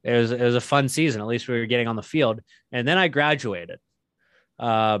was a fun season. At least we were getting on the field. And then I graduated,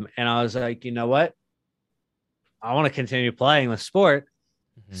 and I was like, you know what? I want to continue playing the sport.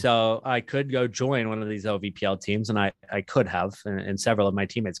 Mhm. So I could go join one of these OVPL teams, and I could have, and several of my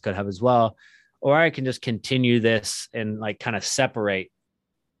teammates could have as well. Or I can just continue this and like kind of separate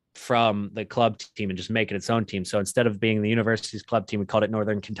from the club team and just make it its own team. So instead of being the university's club team, we called it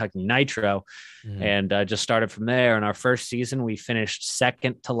Northern Kentucky Nitro, Mhm. and just started from there. In our first season, we finished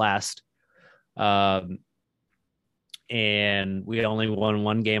second to last, um, and we only won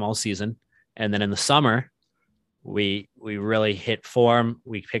one game all season. And then in the summer, we really hit form.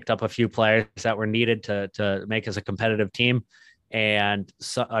 We picked up a few players that were needed to make us a competitive team, and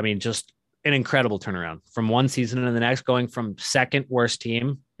so I mean, just an incredible turnaround from one season to the next, going from second worst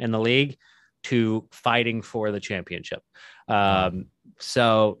team in the league to fighting for the championship. Wow.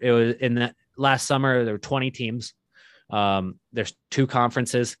 So it was in that last summer. There were 20 teams. There's two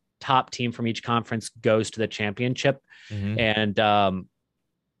conferences. Top team from each conference goes to the championship, Mhm. and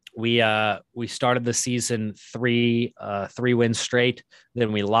we started the season three wins straight.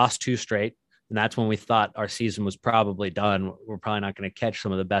 Then we lost two straight, and that's when we thought our season was probably done. We're probably not going to catch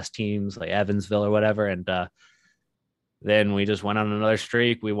some of the best teams like Evansville or whatever. And then we just went on another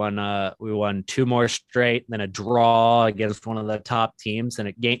streak. We won two more straight, then a draw against one of the top teams, and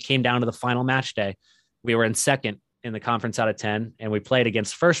it came down to the final match day. We were in second in the conference out of 10, and we played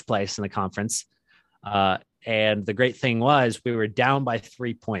against first place in the conference. And the great thing was we were down by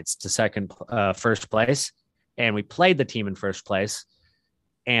 3 points to first place, and we played the team in first place.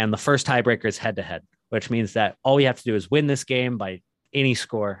 And the first tiebreaker is head to head, which means that all we have to do is win this game by any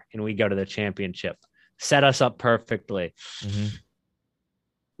score, and we go to the championship. Set us up perfectly. Mhm.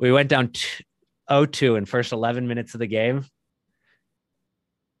 We went down 0-2 in first 11 minutes of the game,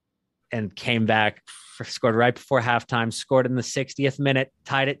 and came back, scored right before halftime, scored in the 60th minute,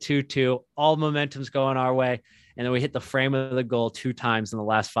 tied it 2-2. All momentum's going our way. And then we hit the frame of the goal two times in the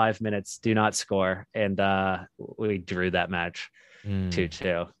last 5 minutes, do not score. And we drew that match Mm.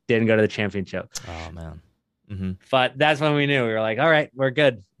 2-2. Didn't go to the championship. Oh man. Mhm. But that's when we knew. We were like, all right, we're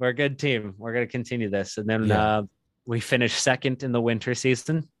good. We're a good team. We're going to continue this. And then Yeah. we finished second in the winter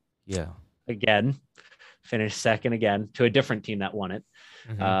season Yeah. again, finished second again to a different team that won it.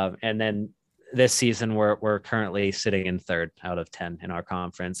 Mhm. And then this season, we're currently sitting in third out of 10 in our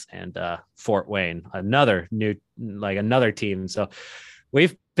conference, and Fort Wayne, another team. So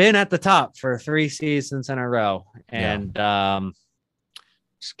we've been at the top for 3 seasons in a row, Yeah. and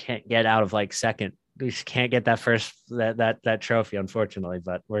just can't get out of like second. We just can't get that trophy, unfortunately,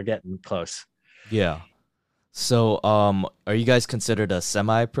 but we're getting close. Yeah. So, are you guys considered a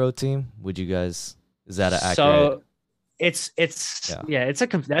semi-pro team? Would you guys? Is that an accurate? So it's Yeah. yeah,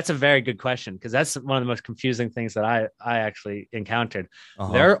 that's a very good question, because that's one of the most confusing things that I actually encountered. Uh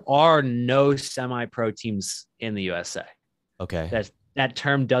huh. There are no semi-pro teams in the USA. Okay. That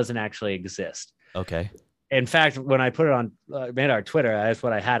term doesn't actually exist. Okay. In fact, when I put it on made our Twitter, that's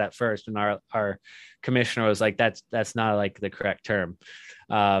what I had at first, and our commissioner was like, that's not like the correct term.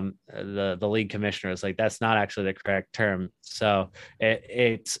 The league commissioner was like, that's not actually the correct term. So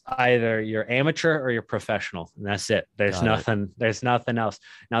it's either you're amateur or you're professional, and that's it. There's Got it. nothing else.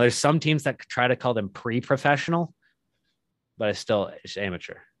 Now there's some teams that try to call them pre-professional, but it's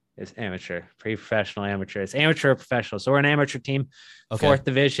amateur. It's amateur, pre-professional, amateur. It's amateur or professional. So we're an amateur team. Okay. Fourth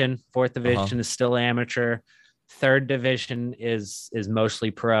division Uh-huh. is still amateur. Third division is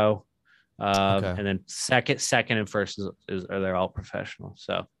mostly pro. Okay. And then second and first are they're all professional.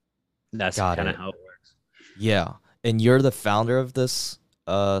 So that's Got kind of it. how it works. Yeah. And you're the founder of this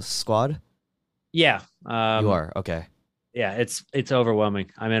squad? Yeah. You are. Okay. Yeah, it's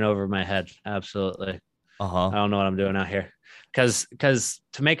overwhelming. I'm in over my head. Absolutely. Uh-huh. I don't know what I'm doing out here. Because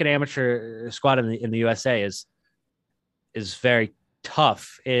to make an amateur squad in the USA is very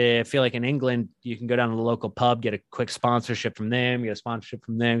tough. I feel like in England, you can go down to the local pub, get a quick sponsorship from them, get a sponsorship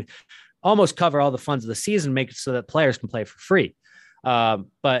from them, almost cover all the funds of the season, make it so that players can play for free.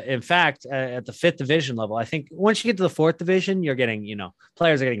 But in fact, at the fifth division level, I think once you get to the fourth division, you're getting,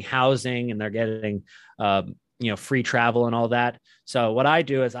 players are getting housing, and they're getting, free travel and all that. So what I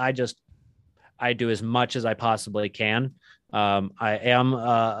do is I do as much as I possibly can. I am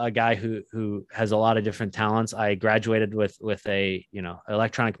a guy who has a lot of different talents. I graduated with a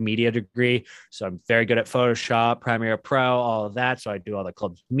electronic media degree, so I'm very good at Photoshop, Premiere Pro, all of that. So I do all the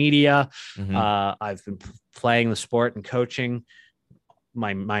club's media. Mm-hmm. I've been playing the sport and coaching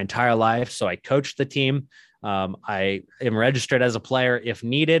my entire life, so I coach the team. I am registered as a player if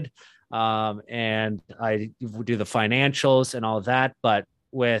needed. and I do the financials and all of that. But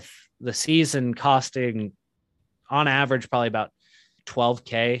with the season costing on average probably about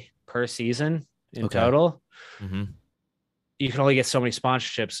 12K per season in Okay. total, Mm-hmm. you can only get so many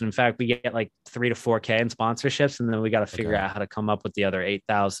sponsorships. In fact, we get like 3 to 4K in sponsorships, and then we got to figure Okay. out how to come up with the other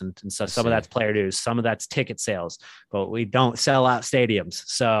 8,000. And so I some of see. that's player dues, some of that's ticket sales, but we don't sell out stadiums.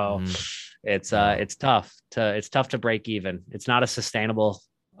 So Mm-hmm. Yeah. it's tough to break even. It's not a sustainable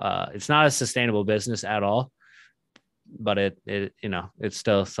business at all, but it it's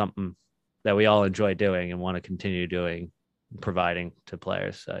still something that we all enjoy doing and want to continue doing, providing to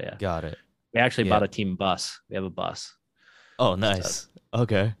players. So yeah, Got it. we actually Yeah. bought a team bus. We have a bus. Oh, So nice.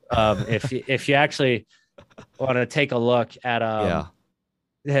 Okay. if you actually want to take a look at Yeah.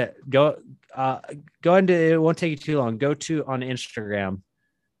 yeah, uh go into, it won't take you too long. Go to on Instagram,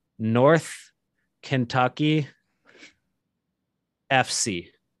 North Kentucky FC.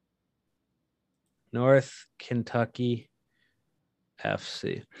 North Kentucky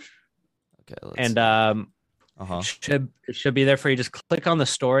FC. Okay. Let's And see. it Uh-huh. should be there for you. Just click on the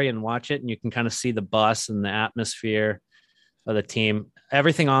story and watch it, and you can kind of see the bus and the atmosphere of the team.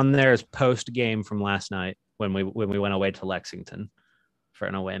 Everything on there is post game from last night when we went away to Lexington for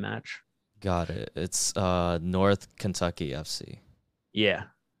an away match. Got it. It's North Kentucky FC. Yeah.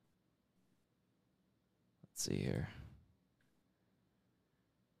 Let's see here.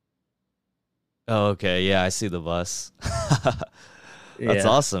 Oh, okay. Yeah, I see the bus. That's Yeah.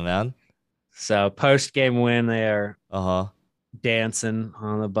 awesome, man. So post game win, they are Uh-huh. dancing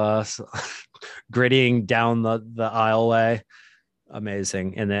on the bus, grittying down the aisleway.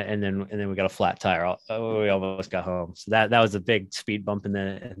 Amazing. And then we got a flat tire. We almost got home. So that was a big speed bump in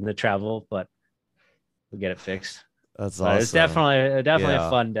the travel, but we'll get it fixed. That's But it's awesome. definitely a Yeah.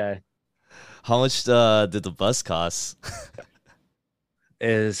 fun day. How much did the bus cost?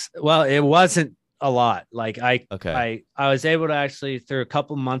 Is well, it wasn't a lot. Like Okay. I was able to actually, through a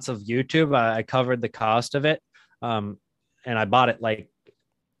couple months of YouTube, I covered the cost of it. Um, and I bought it like,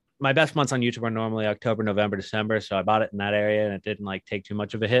 my best months on YouTube are normally October, November, December. So I bought it in that area, and it didn't like take too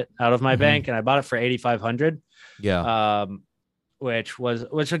much of a hit out of my Mm-hmm. bank. And I bought it for 8,500, Yeah. um, which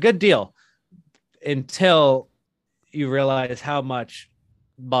a good deal until you realize how much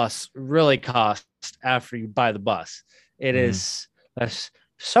bus really costs after you buy the bus. It Mm-hmm. is there's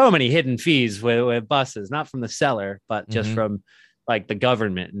so many hidden fees with buses, not from the seller, but just Mm-hmm. from like the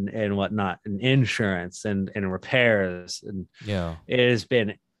government and whatnot, and insurance and repairs. And Yeah. it has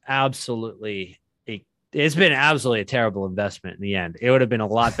been absolutely it's been absolutely a terrible investment in the end. It would have been a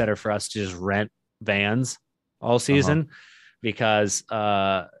lot better for us to just rent vans all Uh-huh. season, because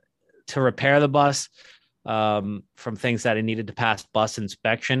to repair the bus, from things that it needed to pass bus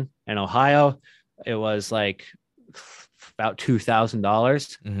inspection in Ohio, it was like about $2,000.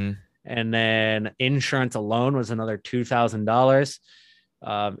 Mm-hmm. And then insurance alone was another $2,000.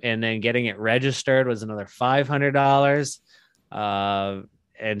 And then getting it registered was another $500.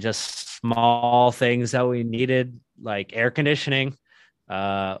 And just small things that we needed, like air conditioning,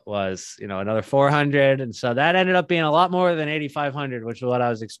 was another 400. And so that ended up being a lot more than 8,500, which is what I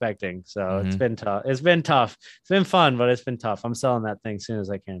was expecting. So it's Mm-hmm. been tough. It's been tough. It's been fun, but it's been tough. I'm selling that thing as soon as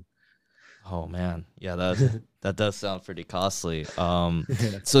I can. Oh man. Yeah, that does sound pretty costly. So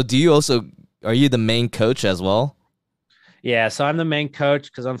are you the main coach as well? Yeah, so I'm the main coach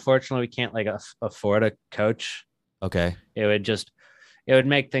because unfortunately we can't like afford a coach. Okay. It would just it would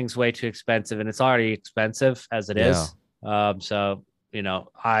make things way too expensive, and it's already expensive as it Yeah. is. So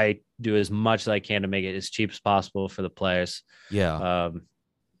I do as much as I can to make it as cheap as possible for the players. Yeah. Um,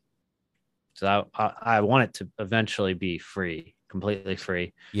 so I want it to eventually be free, completely free,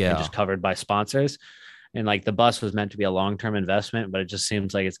 and Yeah. just covered by sponsors. And like the bus was meant to be a long-term investment, but it just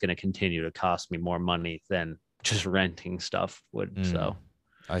seems like it's going to continue to cost me more money than just renting stuff would. Mm, So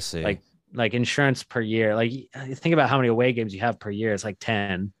I see. like like insurance per year, like think about how many away games you have per year. It's like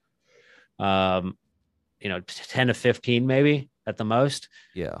 10, 10 to 15 maybe at the most.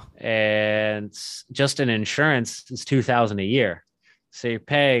 Yeah. And just an insurance is 2,000 a year. So you're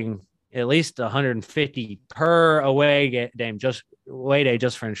paying at least 150 per away game, just away day,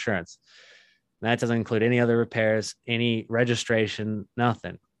 just for insurance. And that doesn't include any other repairs, any registration,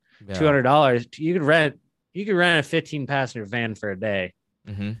 nothing. Yeah. $200. You could rent a 15 passenger van for a day,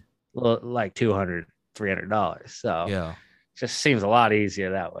 Mm-hmm. like $200, $300. So it Yeah. just seems a lot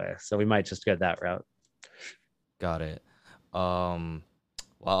easier that way. So we might just go that route. Got it. Um,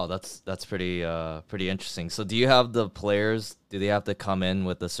 wow, that's pretty interesting. So do you have the players, do they have to come in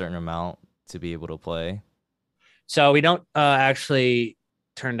with a certain amount to be able to play? So we don't actually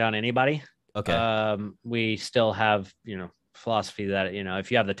turn down anybody. Okay. We still have, philosophy that,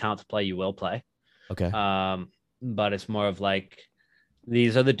 if you have the talent to play, you will play. Okay. But it's more of like,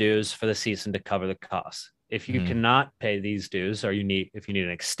 these are the dues for the season to cover the costs. If you Hmm. cannot pay these dues, or if you need an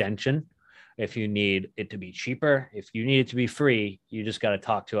extension, if you need it to be cheaper, if you need it to be free, you just got to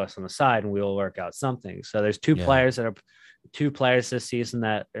talk to us on the side and we'll work out something. So there's Yeah. two players this season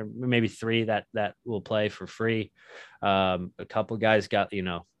that, or maybe three, that will play for free. A couple guys got,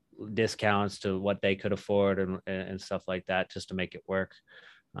 discounts to what they could afford, and stuff like that, just to make it work.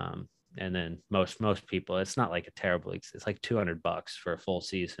 Um, and then most people, it's not like a terrible, it's like $200 for a full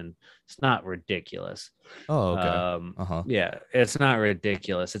season. It's not ridiculous. Oh, okay. Uh-huh. Yeah, it's not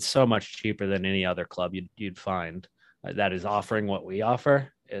ridiculous. It's so much cheaper than any other club you'd find that is offering what we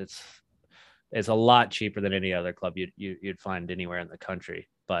offer. It's a lot cheaper than any other club you'd find anywhere in the country.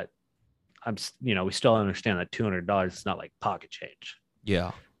 But we still understand that $200 is not like pocket change.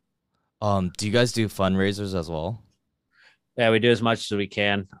 Yeah. Do you guys do fundraisers as well? Yeah, we do as much as we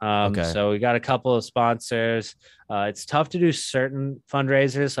can. Okay. So we got a couple of sponsors. It's tough to do certain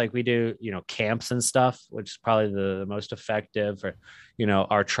fundraisers, like we do, camps and stuff, which is probably the most effective. Or,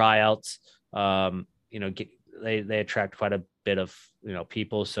 our tryouts. They attract quite a bit of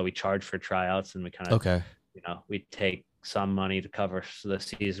people, so we charge for tryouts, and we kind of Okay. we take some money to cover the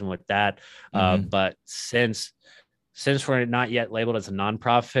season with that. Mm-hmm. But since we're not yet labeled as a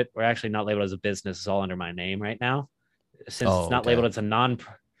nonprofit, we're actually not labeled as a business. It's all under my name right now. Since it's Oh, not labeled okay. as a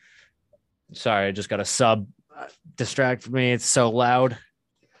sorry, I just got a sub distract me. It's so loud.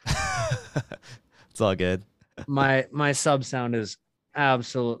 It's all good. My sub sound is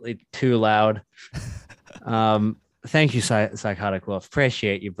absolutely too loud. Thank you, Psychotic Wolf.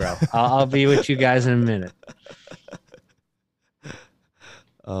 Appreciate you, bro. I'll be with you guys in a minute.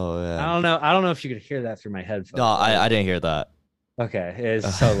 Oh man. I don't know if you could hear that through my No, headphones. I didn't hear that. Okay,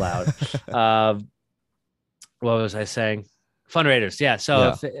 it's so loud. What was I saying? Fundraisers, yeah.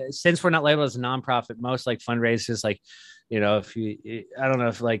 So Yeah. since we're not labeled as a nonprofit, most like fundraisers, like, if I don't know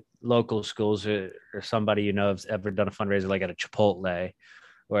if like local schools or somebody has ever done a fundraiser like at a Chipotle,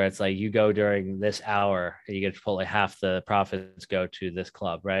 where it's like you go during this hour and you get Chipotle, half the profits go to this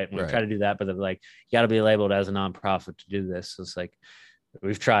club, right? And we try Right. to do that, but they're like, you got to be labeled as a nonprofit to do this. So it's like,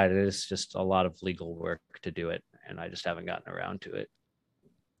 we've tried it. It's just a lot of legal work to do it, and I just haven't gotten around to it.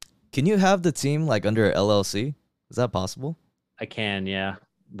 Can you have the team like under LLC? Is that possible? I can, yeah,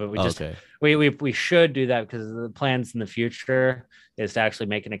 but Oh, okay. we should do that, because the plans in the future is to actually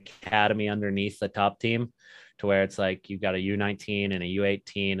make an academy underneath the top team, to where it's like you've got a U19 and a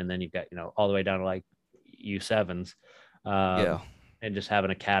U18, and then you've got all the way down to like U7s, Yeah. and just have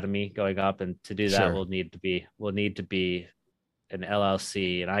an academy going up. And to do that, Sure. we'll need to be an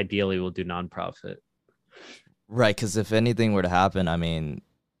LLC, and ideally we'll do nonprofit. Right, because if anything were to happen, I mean,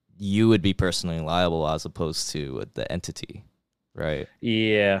 you would be personally liable as opposed to the entity, right?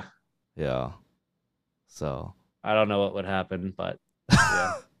 Yeah, Yeah. So, I don't know what would happen, but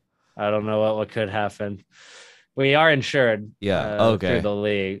yeah, I don't know what could happen. We are insured yeah. through Okay. the Got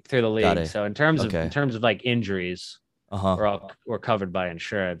league. it. So in Okay. terms of like injuries, Uh-huh. we're covered by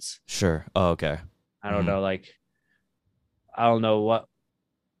insurance. Sure. Oh, okay. I don't Hmm. know, like, I don't know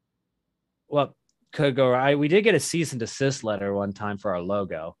what could go right. We did get a cease and desist letter one time for our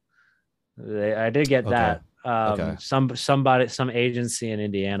logo. I did get Okay. that. Okay. Some agency in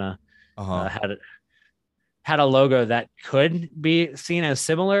Indiana Uh-huh. had a logo that could be seen as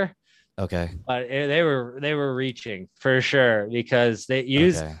similar, Okay. but they were reaching for sure, because Okay.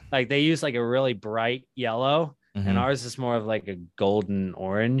 they use like a really bright yellow, and Mm-hmm. ours is more of like a golden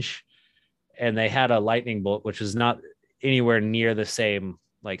orange, and they had a lightning bolt which was not anywhere near the same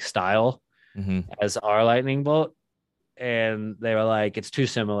like style Mm-hmm. as our lightning bolt, and they were like, it's too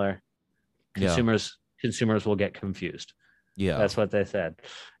similar. Yeah. Consumers will get confused. Yeah. That's what they said.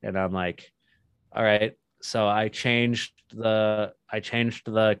 And I'm like, all right. So I changed the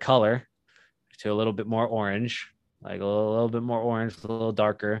color to a little bit more orange, like a little bit more orange, a little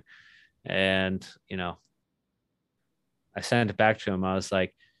darker. And, I sent it back to him. I was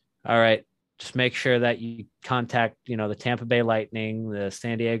like, all right, just make sure that you contact, the Tampa Bay Lightning, the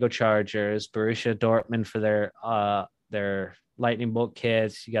San Diego Chargers, Borussia Dortmund for their lightning bolt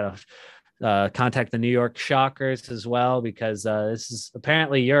kits. You got to contact the New York Shockers as well, because this is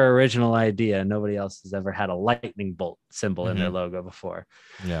apparently your original idea. Nobody else has ever had a lightning bolt symbol in their Mm-hmm. logo before.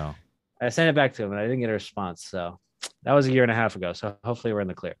 Yeah. I sent it back to him and I didn't get a response. So that was a year and a half ago. So hopefully we're in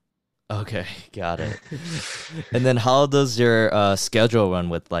the clear. Okay. Got it. And then how does your schedule run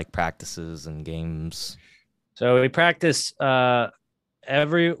with like practices and games? So we practice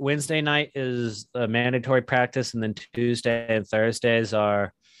every Wednesday night is a mandatory practice, and then Tuesday and Thursdays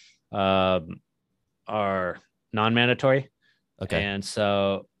are non-mandatory. Okay. And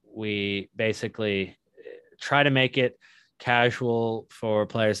so we basically try to make it casual for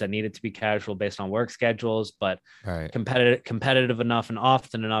players that need it to be casual based on work schedules, but Right. competitive enough and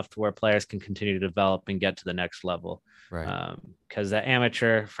often enough to where players can continue to develop and get to the next level. Right. Because the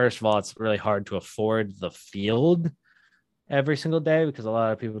amateur, first of all, it's really hard to afford the field every single day because a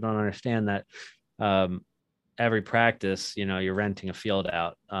lot of people don't understand that. Every practice, you're renting a field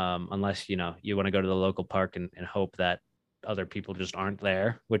out, unless you want to go to the local park and hope that other people just aren't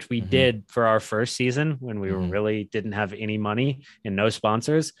there, which we Mm-hmm. did for our first season when we Mm-hmm. really didn't have any money and no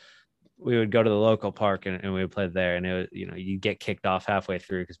sponsors. We would go to the local park and we would play there, and it was, you get kicked off halfway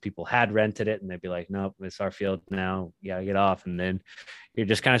through because people had rented it and they'd be like, nope, it's our field now, you gotta get off, and then you're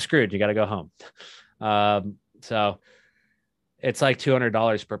just kind of screwed, you got to go home. So it's like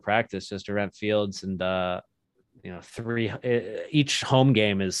 $200 per practice just to rent fields, and three each home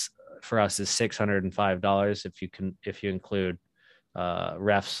game is for us is $605 if you include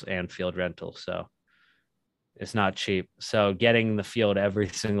refs and field rental. So it's not cheap. So getting the field every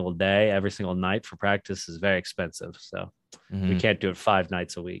single day, every single night for practice is very expensive. So we Mm-hmm. can't do it 5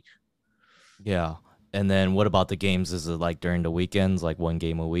 nights a week. Yeah. And then what about the games? Is it like during the weekends, like one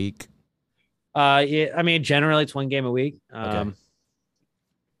game a week? Yeah, I mean, generally it's one game a week. Okay.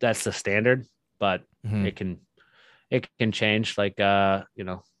 That's the standard, but Mm-hmm. it can change. Like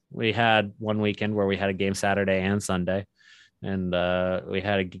we had one weekend where we had a game Saturday and Sunday, and we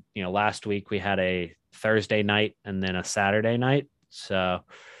had last week we had a Thursday night and then a Saturday night. So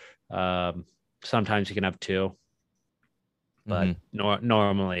um, sometimes you can have two, but Mm-hmm.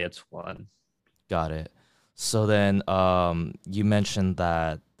 normally it's one. Got it. So then, you mentioned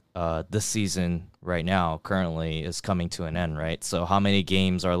that this season right now currently is coming to an end, right? So how many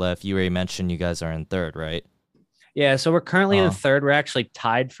games are left? You already mentioned you guys are in third, right? Yeah, so we're currently in Uh, third. We're actually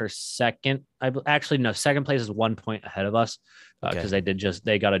tied for second. Actually, no, second place is 1 point ahead of us okay. because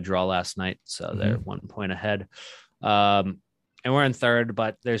they got a draw last night, so they're Mm-hmm. 1 point ahead. And we're in third,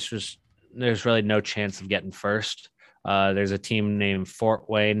 but there's really no chance of getting first. There's a team named Fort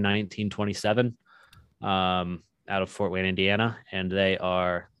Wayne 1927 out of Fort Wayne, Indiana, and they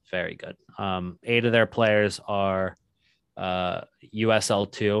are very good. 8 of their players are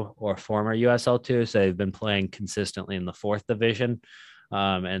USL2 or former USL2. So they've been playing consistently in the fourth division.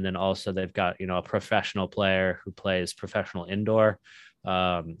 And then also they've got, a professional player who plays professional indoor.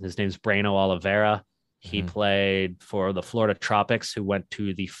 His name's Breno Oliveira. He Mm-hmm. played for the Florida Tropics, who went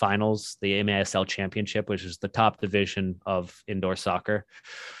to the finals, the MASL championship, which is the top division of indoor soccer.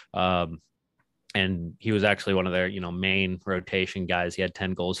 And he was actually one of their, main rotation guys. He had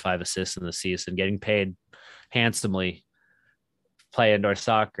 10 goals, 5 assists in the season, getting paid handsomely play indoor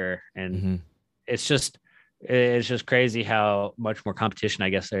soccer. And Mm-hmm. it's just crazy how much more competition I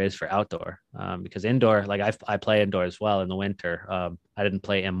guess there is for outdoor, because indoor, like I play indoor as well in the winter. I didn't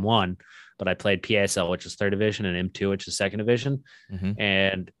play M1, but I played PSL, which is third division, and M2, which is second division, Mm-hmm.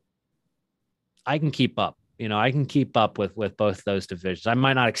 and I can keep up. I can keep up with both those divisions. I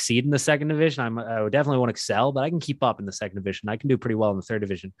might not exceed in the second division. I would definitely want to excel, but I can keep up in the second division. I can do pretty well in the third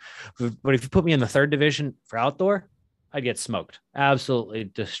division. But if you put me in the third division for outdoor, I'd get smoked, absolutely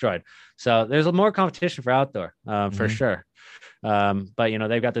destroyed. So there's more competition for outdoor, for Mm-hmm. sure. But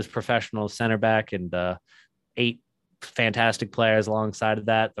they've got this professional center back and 8 fantastic players alongside of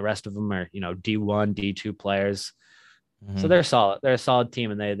that. The rest of them are D1, D2 players. So Mm-hmm. they're solid. They're a solid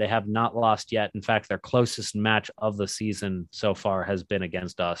team, and they have not lost yet. In fact, their closest match of the season so far has been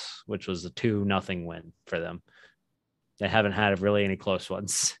against us, which was a 2-0 win for them. They haven't had really any close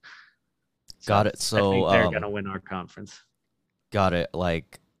ones. Got So it. I So, think they're gonna win our conference. got it.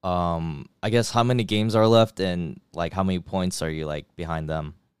 Like, I guess how many games are left and like how many points are you like behind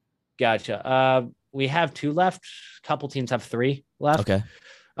them? Gotcha. We have 2 left. A couple teams have 3 left. Okay.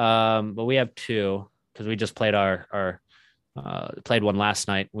 But we have 2 because we just played our played one last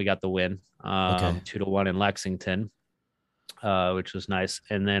night. We got the win, Okay. 2-1 in Lexington, which was nice.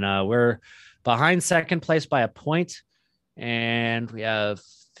 And then we're behind second place by a point, and we have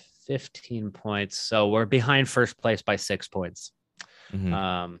 15 points. So we're behind first place by 6 points,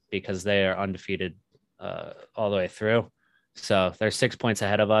 Mm-hmm. because they are undefeated all the way through. So they're 6 points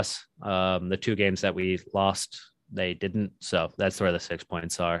ahead of us. The 2 games that we lost, they didn't. So that's where the 6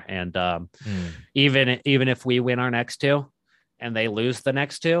 points are. And Mm. even if we win our next 2 and they lose the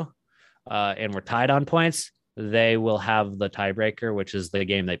next 2, and we're tied on points, they will have the tiebreaker, which is the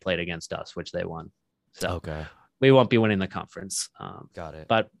game they played against us, which they won. So Okay. we won't be winning the conference, Got it.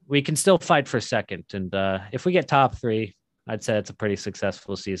 but we can still fight for second. And if we get top 3, I'd say it's a pretty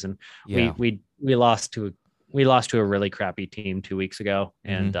successful season. Yeah. We lost to a really crappy team 2 weeks ago,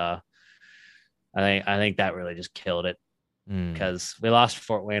 Mm-hmm. and I think that really just killed it. Mm. because we lost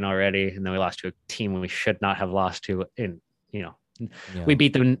Fort Wayne already, and then we lost to a team we should not have lost to. You know, we Yeah.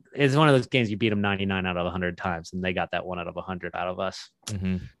 beat them. It's one of those games you beat them 99 out of 100 times, and they got that 1 out of 100 out of us.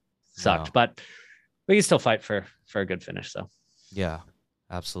 Mm-hmm. Yeah. Sucked, but we can still fight for a good finish. So Yeah.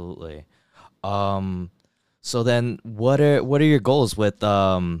 Absolutely. Um, so then what are your goals with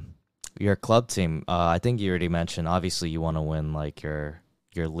your club team? I think you already mentioned obviously you want to win like your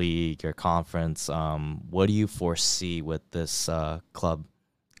league, your conference. What do you foresee with this club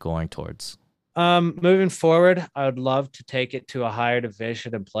going towards? moving forward, I would love to take it to a higher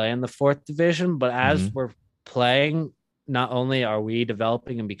division and play in the fourth division. But as Mm-hmm. we're playing, not only are we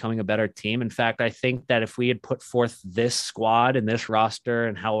developing and becoming a better team, in fact, I think that if we had put forth this squad and this roster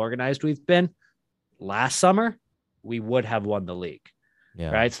and how organized we've been last summer, we would have won the league.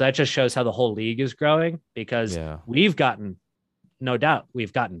 Yeah. Right. So that just shows how the whole league is growing because Yeah. we've gotten, no doubt,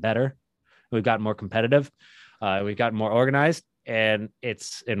 we've gotten better. We've gotten more competitive. We've gotten more organized, and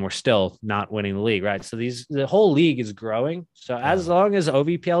we're still not winning the league, right? So the whole league is growing. So as Yeah. long as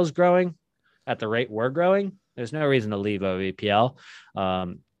OVPL is growing at the rate we're growing, there's no reason to leave OVPL.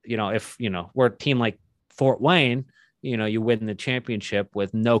 If we're a team like Fort Wayne, you win the championship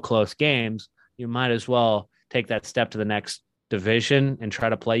with no close games, you might as well take that step to the next division and try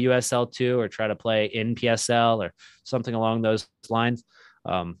to play USL2 or try to play in PSL or something along those lines,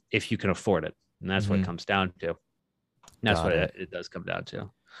 if you can afford it. And that's what it Mm-hmm. comes down to. And that's Got what it. it does come down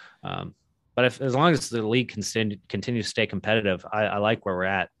to. But as long as the league continues to stay competitive, I like where we're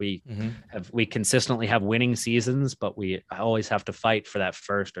at. Mm-hmm. We consistently have winning seasons, but we always have to fight for that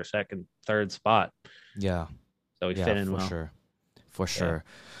first or second, third spot. Yeah. So we Yeah, fit in for well. sure. For sure.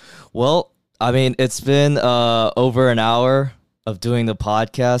 Well, I mean, it's been over an hour of doing the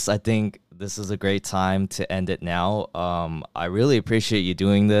podcast. I think this is a great time to end it now. I really appreciate you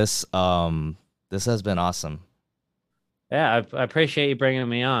doing this. This has been awesome. Yeah, I appreciate you bringing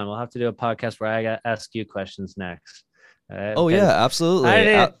me on. We'll have to do a podcast where I got ask you questions next. Oh yeah, Because absolutely. I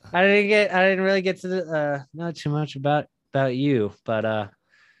didn't really get to know too much about you, but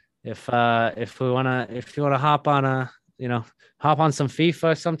if you wanna hop on some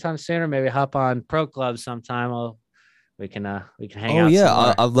FIFA sometime soon, or maybe hop on Pro Club sometime, we can hang Oh out yeah, some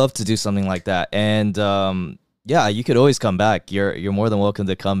more. I'd love to do something like that. And yeah, you could always come back. You're more than welcome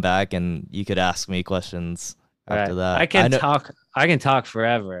to come back, and you could ask me questions All after right, that. I can talk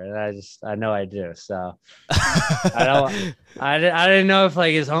forever, and I know I do. So I don't. I didn't know if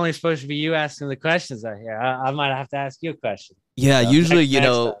like it's only supposed to be you asking the questions out here. I might have to ask you a question. Yeah, So usually, next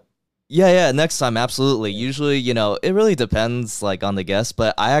time. yeah, next time, absolutely. Usually, it really depends like on the guest,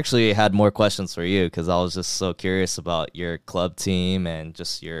 but I actually had more questions for you because I was just so curious about your club team and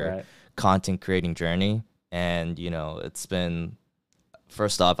just your Right. content creating journey. And, it's been,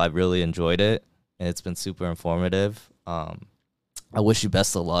 first off, I really enjoyed it and it's been super informative. I wish you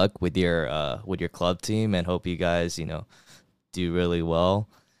best of luck with your club team and hope you guys, do really well.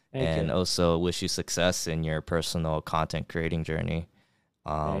 Thank And you. also wish you success in your personal content creating journey.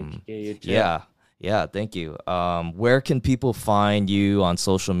 Thank you. You too. Yeah, yeah, thank you. Where can people find you on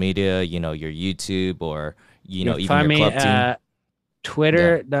social media? Your YouTube or You can even find your me club team. at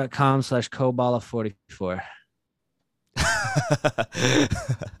twitter.com/Koballa44.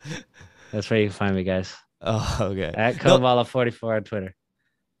 That's where you can find me, guys. Oh, okay. At No, Koballa44 on Twitter.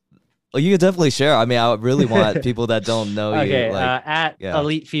 well, you could definitely share. I mean, I really want people that don't know you, Okay. like, At yeah.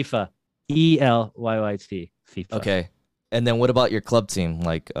 Elyyt FIFA. ELYYT FIFA. Okay. And then what about your club team,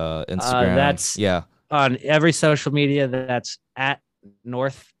 like Instagram? That's Yeah. on every social media. That's at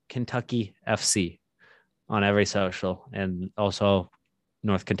North Kentucky FC on every social, and also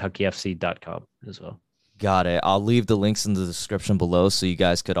northkentuckyfc.com as well. Got it. I'll leave the links in the description below so you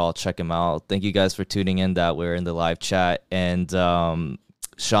guys could all check them out. Thank you guys for tuning in that we're in the live chat. And Sean,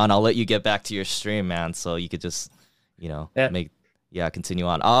 I'll let you get back to your stream, man, so you could just, continue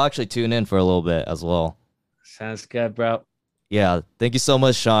on. I'll actually tune in for a little bit as well. Sounds good, bro. Yeah. Thank you so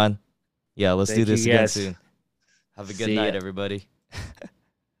much, Sean. Yeah, let's do Thank this you, again guys. soon. Have a good See night, ya. everybody.